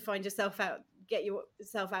check to find yourself out, get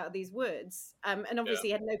yourself out of these woods. And obviously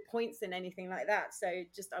he had no points in anything like that. So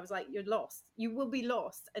I was like, you're lost. You will be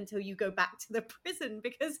lost until you go back to the prison,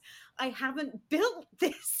 because I haven't built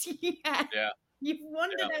this yet. Yeah. You've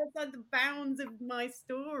wandered outside the bounds of my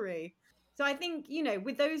story. So I think,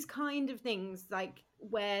 with those kind of things, like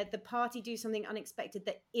where the party do something unexpected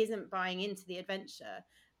that isn't buying into the adventure,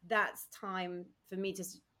 that's time for me to,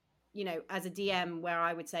 as a DM, where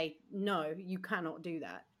I would say, no, you cannot do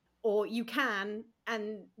that. Or you can,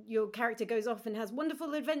 and your character goes off and has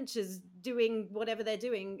wonderful adventures doing whatever they're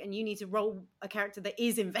doing, and you need to roll a character that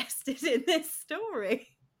is invested in this story.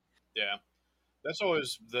 Yeah. That's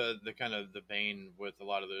always the kind of the bane with a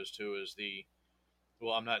lot of those too, is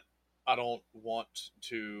I don't want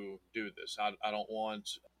to do this. I don't want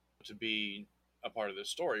to be a part of this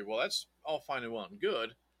story. Well, that's all fine and well and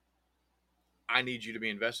good. I need you to be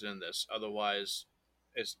invested in this. Otherwise,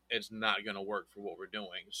 it's not going to work for what we're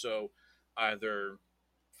doing. So either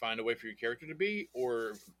find a way for your character to be,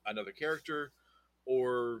 or another character,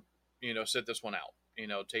 or, sit this one out,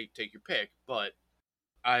 take your pick. But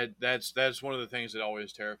that's one of the things that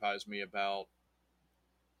always terrifies me about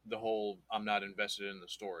the whole I'm not invested in the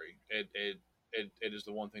story. It is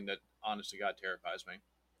the one thing that, honest to God, terrifies me.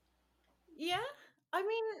 Yeah, I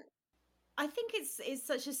mean, I think it's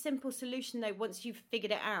such a simple solution though, once you've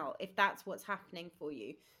figured it out, if that's what's happening for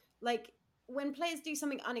you. Like when players do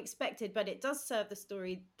something unexpected, but it does serve the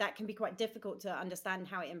story, that can be quite difficult to understand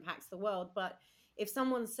how it impacts the world. But if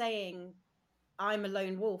someone's saying, I'm a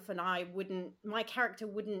lone wolf and my character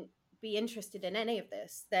wouldn't be interested in any of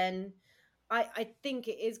this, then I think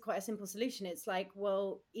it is quite a simple solution. It's like,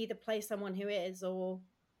 well, either play someone who is or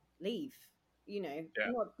leave,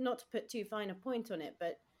 not to put too fine a point on it,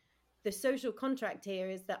 but the social contract here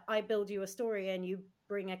is that I build you a story and you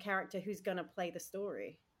bring a character who's going to play the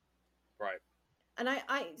story. Right. And I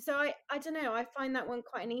don't know, I find that one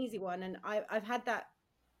quite an easy one. And I have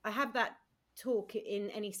that talk in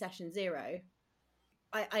any session 0.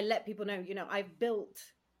 I let people know, I've built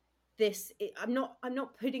this. I'm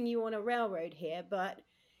not putting you on a railroad here, but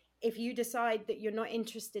if you decide that you're not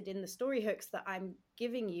interested in the story hooks that I'm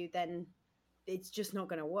giving you, then it's just not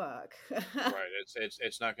going to work. Right.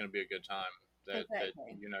 It's not going to be a good time. That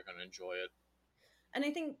you're not going to enjoy it. And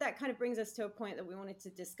I think that kind of brings us to a point that we wanted to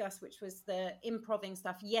discuss, which was the improving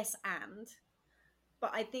stuff. Yes,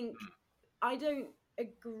 but I think I don't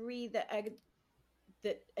agree that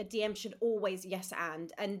a DM should always yes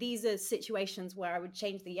and these are situations where I would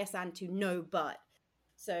change the yes and to no but.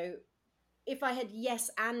 So if I had yes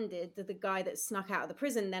anded the guy that snuck out of the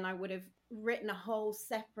prison, then I would have written a whole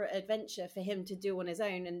separate adventure for him to do on his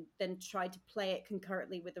own and then tried to play it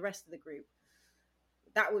concurrently with the rest of the group.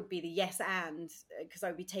 That would be the yes and, because I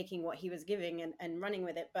would be taking what he was giving and running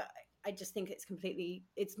with it. But I just think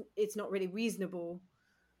it's not really reasonable,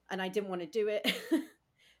 and I didn't want to do it.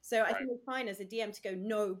 So I think it's fine as a DM to go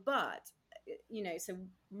no but, so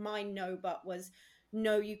my no but was,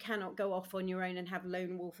 no, you cannot go off on your own and have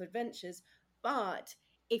lone wolf adventures, but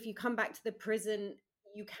if you come back to the prison,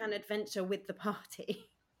 you can adventure with the party.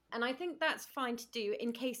 And I think that's fine to do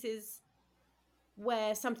in cases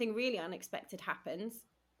where something really unexpected happens.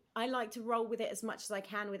 I like to roll with it as much as I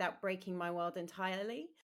can without breaking my world entirely.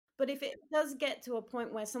 But if it does get to a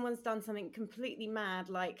point where someone's done something completely mad,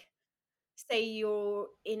 like say you're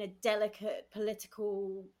in a delicate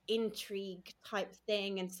political intrigue type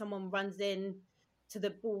thing and someone runs in to the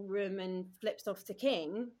ballroom and flips off the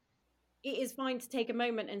king, it is fine to take a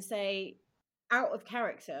moment and say, out of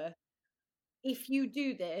character, if you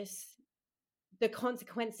do this, the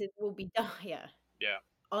consequences will be dire. Yeah.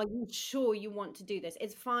 Are you sure you want to do this?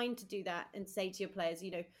 It's fine to do that and say to your players,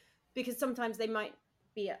 because sometimes they might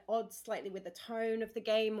be at odds slightly with the tone of the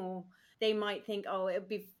game, or they might think, oh, it'd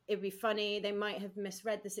be funny. They might have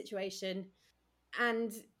misread the situation.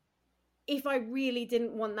 And if I really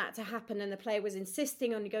didn't want that to happen and the player was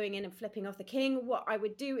insisting on going in and flipping off the king, what I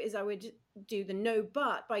would do is I would do the no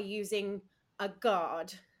but by using a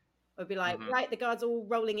guard. I'd be like, right, the guard's all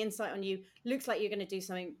rolling insight on you. Looks like you're going to do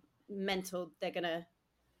something mental. They're going to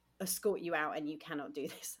escort you out and you cannot do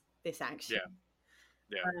this action.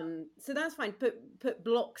 Yeah. So that's fine. Put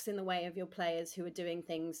blocks in the way of your players who are doing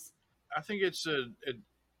things. I think it's an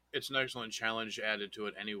excellent challenge added to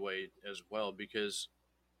it anyway as well, because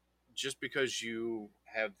just because you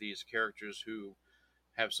have these characters who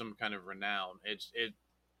have some kind of renown,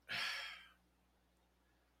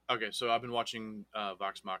 okay, so I've been watching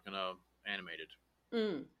Vox Machina animated,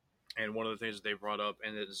 and one of the things that they brought up,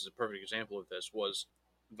 and this is a perfect example of this, was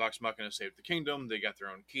Vox Machina saved the kingdom. They got their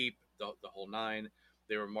own keep, the whole nine.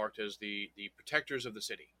 They were marked as the protectors of the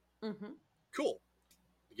city. Cool.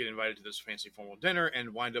 They get invited to this fancy formal dinner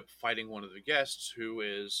and wind up fighting one of the guests, who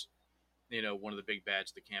is, one of the big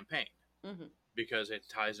bads of the campaign, because it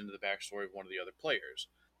ties into the backstory of one of the other players.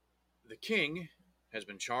 The king has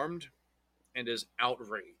been charmed and is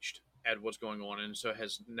outraged at what's going on, and so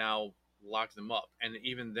has now locked them up. And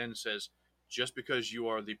even then says, just because you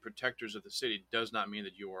are the protectors of the city does not mean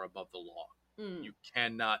that you are above the law. You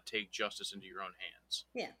cannot take justice into your own hands.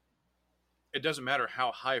 Yeah. It doesn't matter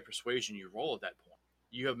how high persuasion you roll at that point.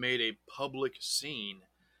 You have made a public scene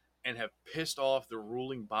and have pissed off the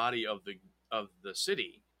ruling body of the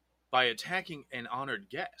city by attacking an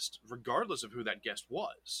honored guest, regardless of who that guest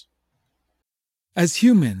was. As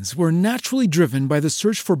humans, we're naturally driven by the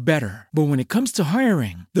search for better. But when it comes to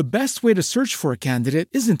hiring, the best way to search for a candidate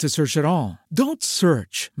isn't to search at all. Don't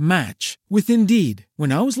search, match with Indeed.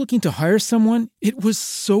 When I was looking to hire someone, it was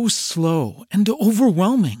so slow and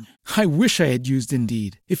overwhelming. I wish I had used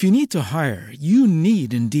Indeed. If you need to hire, you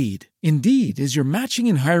need Indeed. Indeed is your matching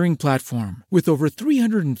and hiring platform with over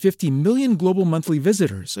 350 million global monthly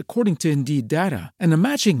visitors, according to Indeed data, and a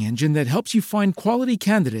matching engine that helps you find quality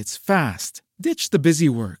candidates fast. Ditch the busy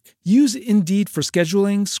work. Use Indeed for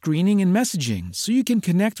scheduling, screening, and messaging so you can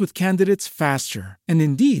connect with candidates faster. And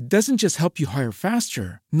Indeed doesn't just help you hire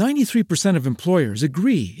faster. 93% of employers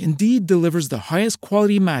agree Indeed delivers the highest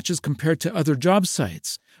quality matches compared to other job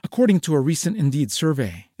sites, according to a recent Indeed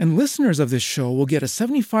survey. And listeners of this show will get a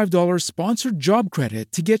 $75 sponsored job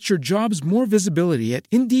credit to get your jobs more visibility at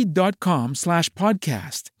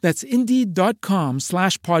Indeed.com/podcast. That's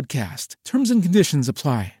Indeed.com/podcast. Terms and conditions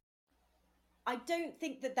apply. I don't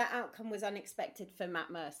think that outcome was unexpected for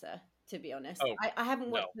Matt Mercer, to be honest. Oh, I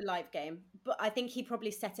haven't watched the live game, but I think he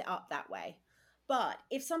probably set it up that way. But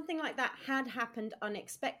if something like that had happened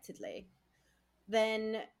unexpectedly,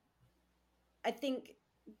 then I think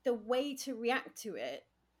the way to react to it,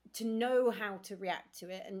 to know how to react to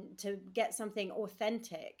it and to get something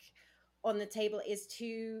authentic on the table is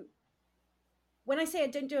to, when I say I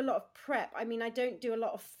don't do a lot of prep, I mean I don't do a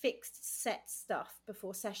lot of fixed set stuff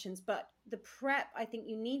before sessions, but the prep I think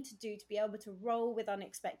you need to do to be able to roll with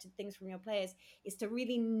unexpected things from your players is to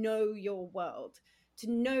really know your world, to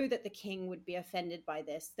know that the king would be offended by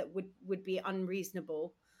this, that would be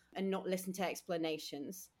unreasonable and not listen to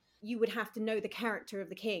explanations. You would have to know the character of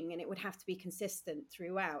the king and it would have to be consistent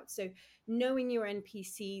throughout. So knowing your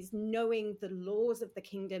NPCs, knowing the laws of the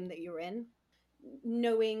kingdom that you're in,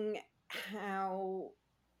 knowing how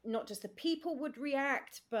not just the people would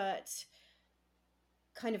react, but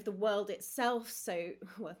kind of the world itself. So,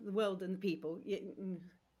 well, the world and the people.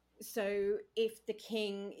 So if the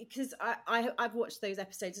king, because I've watched those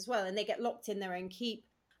episodes as well, and they get locked in their own keep,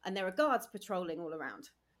 and there are guards patrolling all around.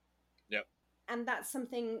 Yep. And that's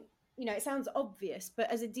something, it sounds obvious,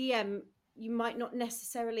 but as a DM, you might not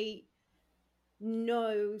necessarily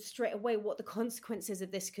know straight away what the consequences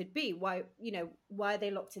of this could be. Why are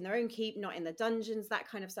they locked in their own keep, not in the dungeons, that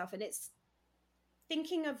kind of stuff. And it's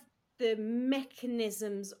thinking of the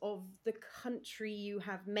mechanisms of the country you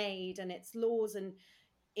have made and its laws and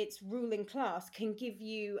its ruling class can give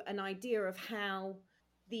you an idea of how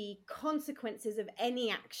the consequences of any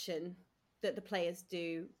action that the players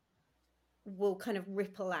do will kind of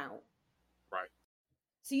ripple out. Right.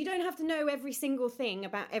 So you don't have to know every single thing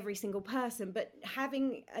about every single person, but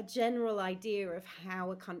having a general idea of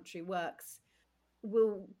how a country works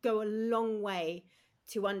will go a long way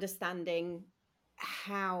to understanding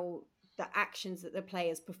how the actions that the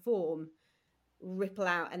players perform ripple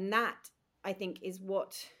out. And that, I think, is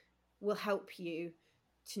what will help you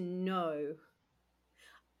to know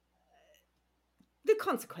the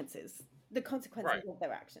consequences Right. of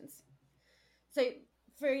their actions. So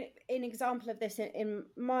for an example of this in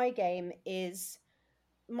my game is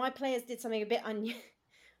my players did something a bit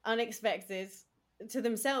unexpected to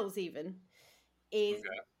themselves even, is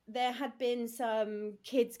there had been some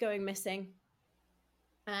kids going missing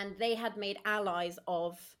and they had made allies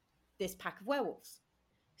of this pack of werewolves.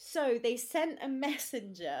 So they sent a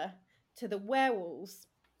messenger to the werewolves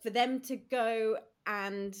for them to go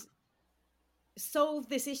and solve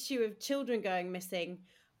this issue of children going missing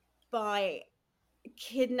by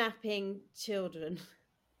kidnapping children.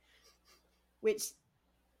 Which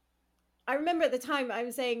I remember at the time I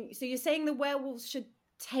was saying, so you're saying the werewolves should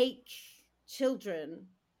take children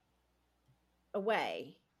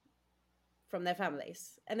away from their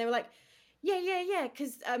families? And they were like, yeah,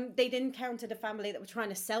 because they'd encountered a family that were trying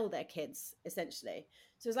to sell their kids, essentially.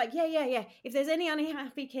 So it was like, yeah. If there's any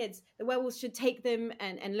unhappy kids, the werewolves should take them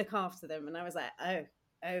and look after them. And I was like, oh,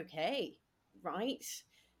 okay, right.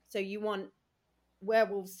 So you want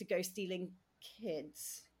werewolves to go stealing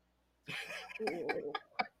kids? Cool.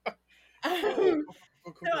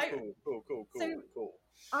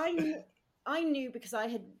 I knew because I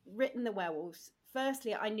had written the werewolves.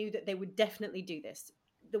 Firstly, I knew that they would definitely do this.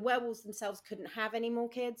 The werewolves themselves couldn't have any more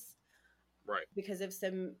kids, right? Because of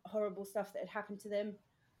some horrible stuff that had happened to them.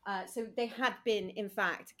 So they had been, in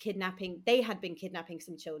fact, kidnapping. They had been kidnapping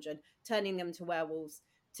some children, turning them to werewolves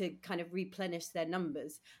to kind of replenish their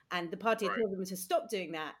numbers. And the party had told them to stop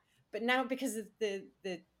doing that. But now, because of the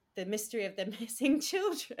mystery of their missing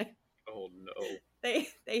children, oh no,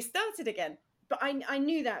 they started again. But I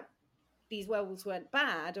knew that these werewolves weren't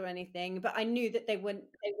bad or anything, but I knew that they were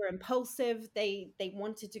impulsive. They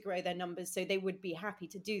wanted to grow their numbers, so they would be happy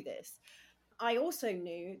to do this. I also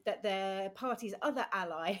knew that their party's other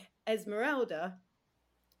ally, Esmeralda,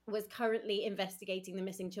 was currently investigating the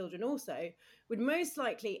missing children also, would most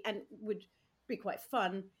likely, and would be quite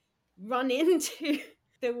fun, run into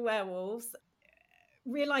the werewolves,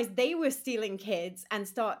 realize they were stealing kids and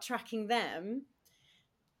start tracking them.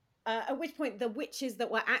 At which point the witches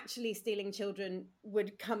that were actually stealing children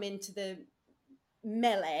would come into the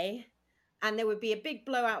melee and there would be a big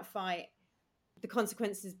blowout fight. The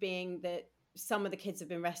consequences being that some of the kids have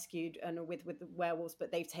been rescued and are with the werewolves,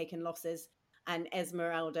 but they've taken losses. And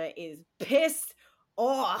Esmeralda is pissed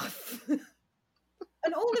off.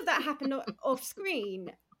 And all of that happened off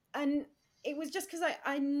screen. And it was just because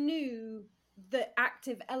I knew the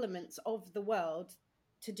active elements of the world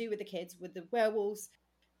to do with the kids, with the werewolves,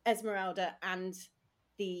 Esmeralda, and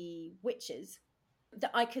the witches,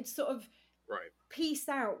 that I could sort of piece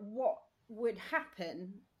out what would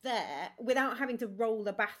happen there without having to roll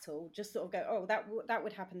the battle. Just sort of go, oh, that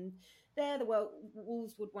would happen there. The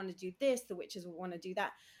wolves would want to do this. The witches would want to do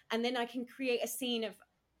that. And then I can create a scene of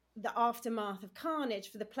the aftermath of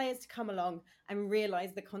carnage for the players to come along and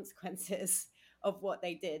realize the consequences of what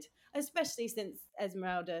they did, especially since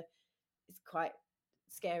Esmeralda is quite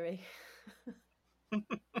scary.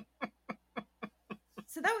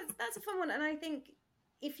 So that's a fun one. And I think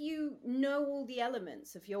if you know all the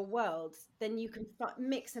elements of your world, then you can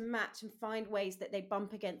mix and match and find ways that they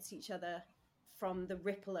bump against each other from the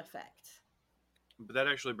ripple effect. But that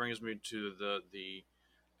actually brings me to the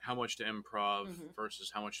how much to improv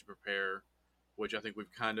versus how much to prepare, which I think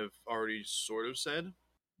we've kind of already sort of said.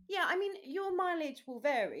 Yeah, I mean, your mileage will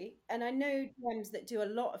vary. And I know DMs that do a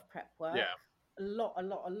lot of prep work, a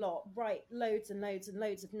lot, write loads and loads and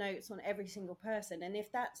loads of notes on every single person. And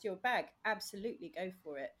if that's your bag, absolutely go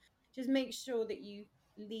for it. Just make sure that you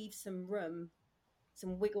leave some room,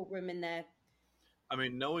 some wiggle room in there. I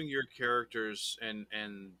mean, knowing your characters and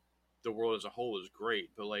the world as a whole is great,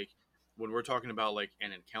 but like when we're talking about like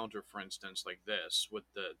an encounter, for instance, like this with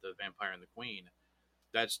the vampire and the queen,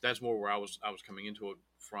 that's more where I was coming into it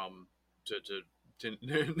from to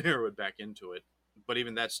narrow it back into it. But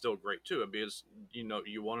even that's still great too, because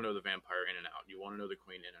you want to know the vampire in and out, you want to know the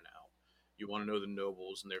queen in and out, you want to know the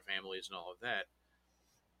nobles and their families and all of that.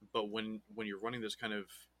 But when you're running this kind of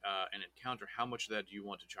an encounter, how much of that do you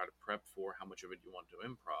want to try to prep for? How much of it do you want to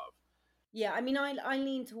improv? Yeah, I mean, I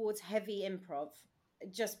lean towards heavy improv,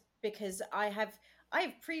 just because I have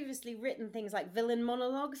previously written things like villain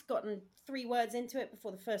monologues, gotten 3 words into it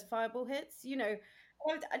before the first fireball hits.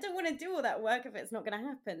 I don't want to do all that work if it's not going to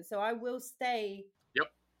happen. So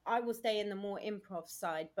Yep. I will stay in the more improv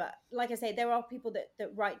side. But like I say, there are people that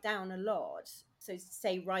write down a lot. So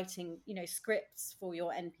say writing, scripts for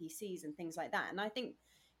your NPCs and things like that. And I think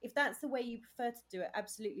if that's the way you prefer to do it,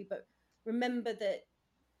 absolutely. But remember that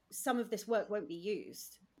some of this work won't be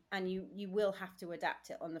used, and you will have to adapt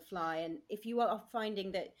it on the fly. And if you are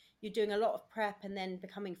finding that you're doing a lot of prep and then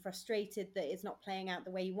becoming frustrated that it's not playing out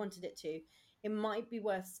the way you wanted it to, it might be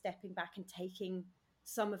worth stepping back and taking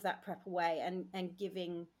some of that prep away and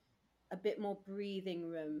giving a bit more breathing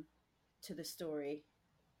room to the story,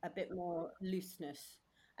 a bit more looseness.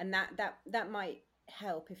 And that might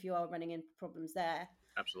help if you are running into problems there.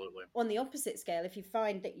 Absolutely. On the opposite scale, if you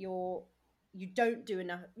find that you don't do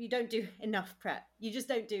enough prep, you just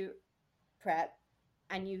don't do prep,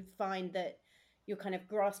 and you find that you're kind of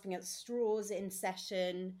grasping at straws in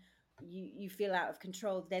session, you feel out of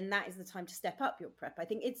control, then that is the time to step up your prep. I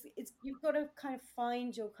think it's you've got to kind of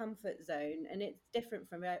find your comfort zone, and it's different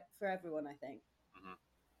for everyone, I think. Mm-hmm.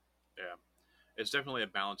 Yeah, it's definitely a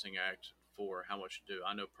balancing act for how much to do.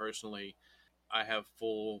 I know personally, I have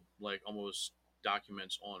full like almost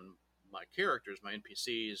documents on my characters, my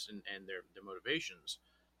NPCs, and their motivations,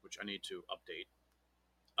 which I need to update.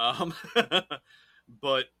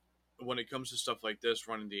 But when it comes to stuff like this,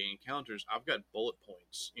 running the encounters, I've got bullet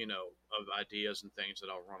points, of ideas and things that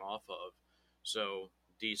I'll run off of. So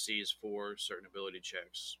DCs for certain ability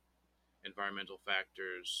checks, environmental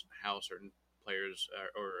factors, how certain players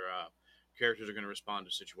or characters are going to respond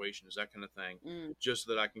to situations, that kind of thing, just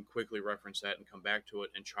so that I can quickly reference that and come back to it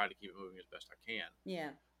and try to keep it moving as best I can. Yeah.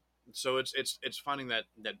 So it's finding that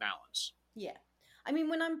balance. Yeah. I mean,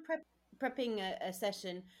 when I'm prepping a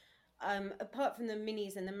session, apart from the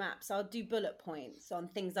minis and the maps, I'll do bullet points on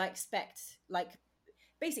things I expect, like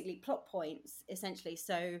basically plot points, essentially.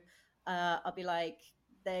 So I'll be like,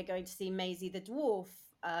 they're going to see Maisie the dwarf,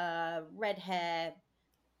 red hair,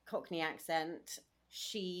 Cockney accent.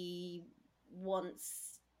 She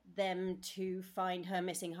wants them to find her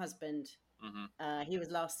missing husband. Mm-hmm. He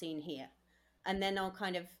was last seen here. And then I'll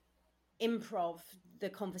kind of improv the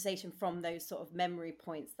conversation from those sort of memory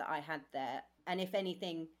points that I had there. And if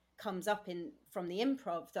anything comes up from the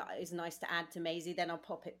improv that is nice to add to Maisie, then I'll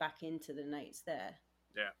pop it back into the notes there.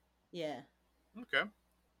 Yeah. Okay.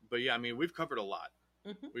 But yeah, I mean, we've covered a lot.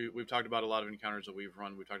 Mm-hmm. We've talked about a lot of encounters that we've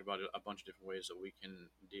run. We've talked about a bunch of different ways that we can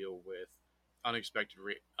deal with unexpected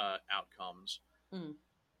outcomes.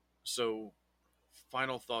 So,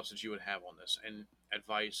 final thoughts that you would have on this, and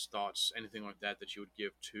advice, thoughts, anything like that you would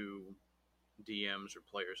give to DMs or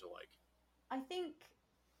players alike? I think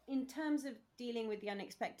in terms of dealing with the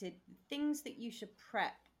unexpected, things that you should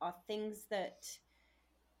prep are things that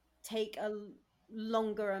take a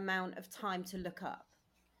longer amount of time to look up.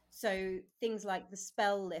 So things like the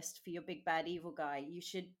spell list for your big bad evil guy, you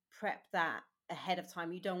should prep that ahead of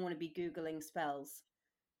time. You don't want to be Googling spells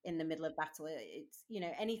in the middle of battle. It's,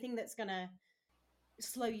 anything that's going to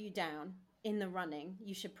slow you down in the running,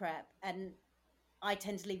 you should prep. And I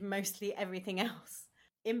tend to leave mostly everything else.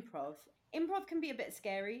 Improv can be a bit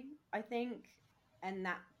scary, I think. And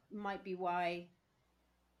that might be why,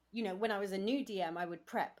 when I was a new DM, I would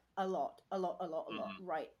prep a lot, Mm-hmm.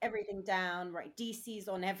 write everything down, write DCs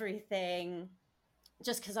on everything,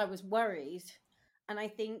 just because I was worried. And I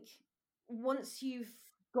think once you've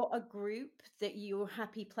got a group that you're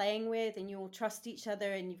happy playing with and you all trust each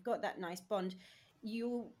other and you've got that nice bond,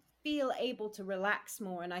 you'll feel able to relax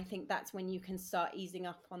more. And I think that's when you can start easing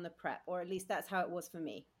up on the prep, or at least that's how it was for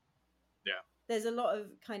me. Yeah. There's a lot of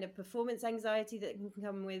kind of performance anxiety that can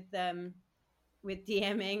come with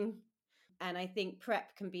DMing. And I think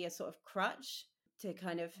prep can be a sort of crutch to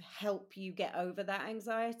kind of help you get over that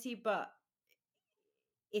anxiety. But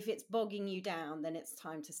if it's bogging you down, then it's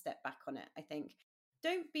time to step back on it, I think.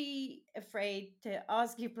 don't be afraid to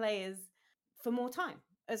ask your players for more time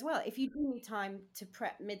as well. If you do need time to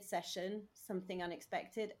prep mid-session, something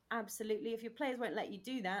unexpected, absolutely. If your players won't let you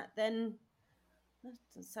do that, then that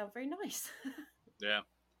doesn't sound very nice. Yeah.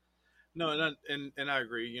 No, and I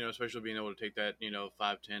agree, especially being able to take that,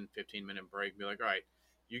 5, 10, 15-minute break and be like, all right,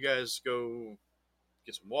 you guys go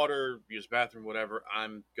get some water, use the bathroom, whatever.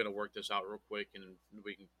 I'm going to work this out real quick and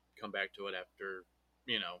we can come back to it after,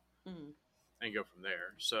 and go from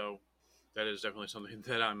there. So that is definitely something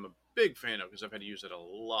that I'm a big fan of because I've had to use it a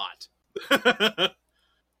lot.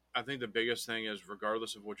 I think the biggest thing is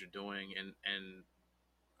regardless of what you're doing, and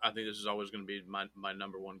I think this is always going to be my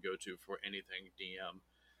number one go-to for anything DM,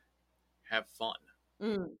 have fun.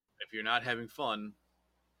 If you're not having fun,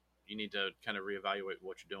 you need to kind of reevaluate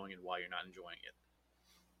what you're doing and why you're not enjoying it.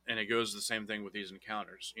 And it goes the same thing with these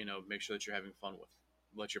encounters. Make sure that you're having fun with.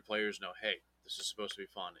 Let your players know, hey, this is supposed to be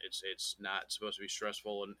fun. It's not supposed to be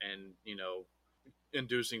stressful and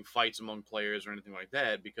inducing fights among players or anything like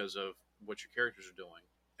that because of what your characters are doing.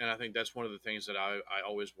 And I think that's one of the things that I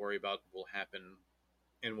always worry about will happen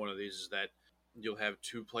in one of these is that you'll have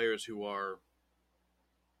two players who are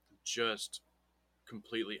just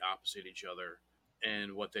completely opposite each other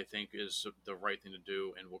and what they think is the right thing to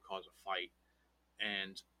do and will cause a fight.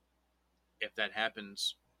 And if that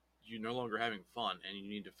happens, you're no longer having fun, and you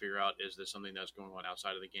need to figure out, is this something that's going on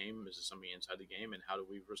outside of the game? Is this something inside the game? And how do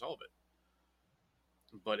we resolve it?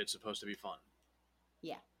 But it's supposed to be fun.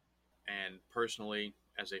 Yeah. And personally,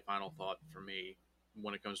 as a final thought for me,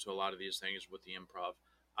 when it comes to a lot of these things with the improv,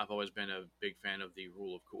 I've always been a big fan of the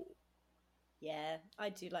rule of cool. Yeah, I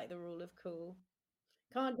do like the rule of cool.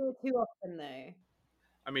 Can't do it too often, though.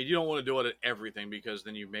 I mean, you don't want to do it at everything because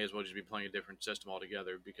then you may as well just be playing a different system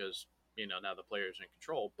altogether because, now the player's in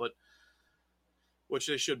control, but which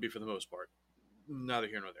they should be for the most part. Neither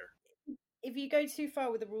here nor there. If you go too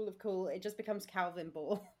far with the rule of cool, it just becomes Calvin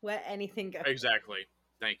Ball, where anything goes. Exactly.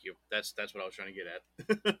 Thank you. That's what I was trying to get at.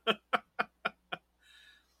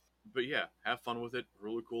 But yeah, have fun with it,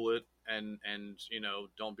 really cool it, and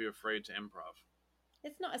don't be afraid to improv.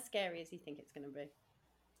 It's not as scary as you think it's going to be.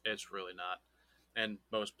 It's really not. And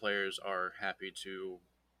most players are happy to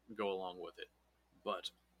go along with it.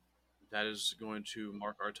 But that is going to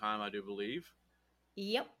mark our time, I do believe.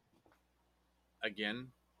 Yep.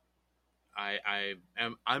 Again,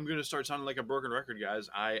 I'm going to start sounding like a broken record, guys.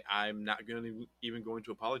 I'm not even going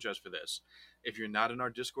to apologize for this. If you're not in our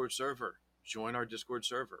Discord server, join our Discord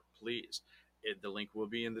server, please. The link will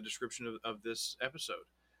be in the description of this episode.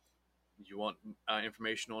 You want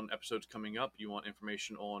information on episodes coming up, you want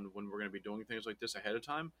information on when we're going to be doing things like this ahead of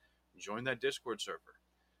time, join that Discord server.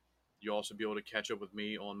 You'll also be able to catch up with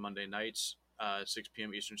me on Monday nights, 6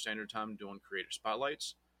 p.m. Eastern Standard Time, doing Creator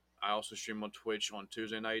Spotlights. I also stream on Twitch on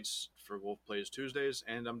Tuesday nights for Wolf Plays Tuesdays,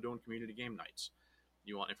 and I'm doing community game nights.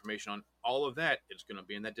 You want information on all of that, it's going to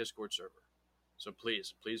be in that Discord server. So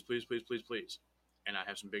please, please, please, please, please, please. And I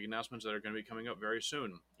have some big announcements that are going to be coming up very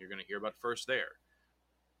soon. You're going to hear about first there.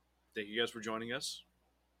 Thank you guys for joining us.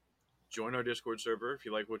 Join our Discord server if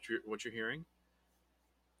you like what you're hearing.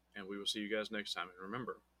 And we will see you guys next time. And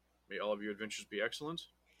remember, may all of your adventures be excellent.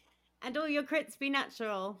 And all your crits be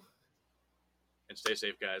natural. And stay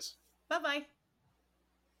safe, guys. Bye-bye.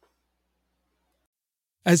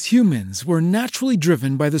 As humans, we're naturally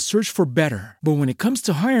driven by the search for better. But when it comes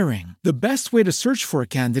to hiring, the best way to search for a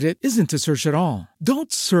candidate isn't to search at all.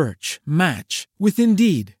 Don't search, match with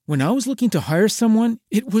Indeed. When I was looking to hire someone,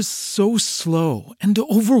 it was so slow and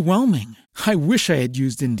overwhelming. I wish I had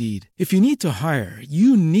used Indeed. If you need to hire,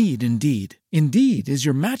 you need Indeed. Indeed is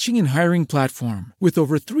your matching and hiring platform with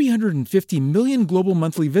over 350 million global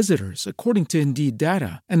monthly visitors, according to Indeed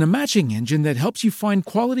data, and a matching engine that helps you find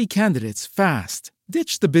quality candidates fast.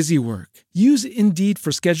 Ditch the busy work. Use Indeed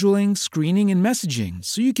for scheduling, screening, and messaging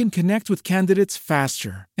so you can connect with candidates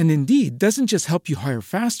faster. And Indeed doesn't just help you hire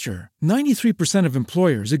faster. 93% of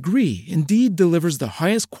employers agree Indeed delivers the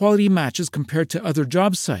highest quality matches compared to other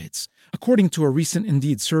job sites, according to a recent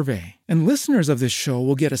Indeed survey. And listeners of this show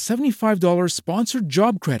will get a $75 sponsored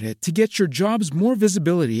job credit to get your jobs more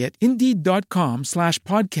visibility at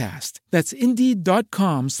Indeed.com/podcast. That's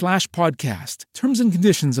Indeed.com/podcast. Terms and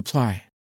conditions apply.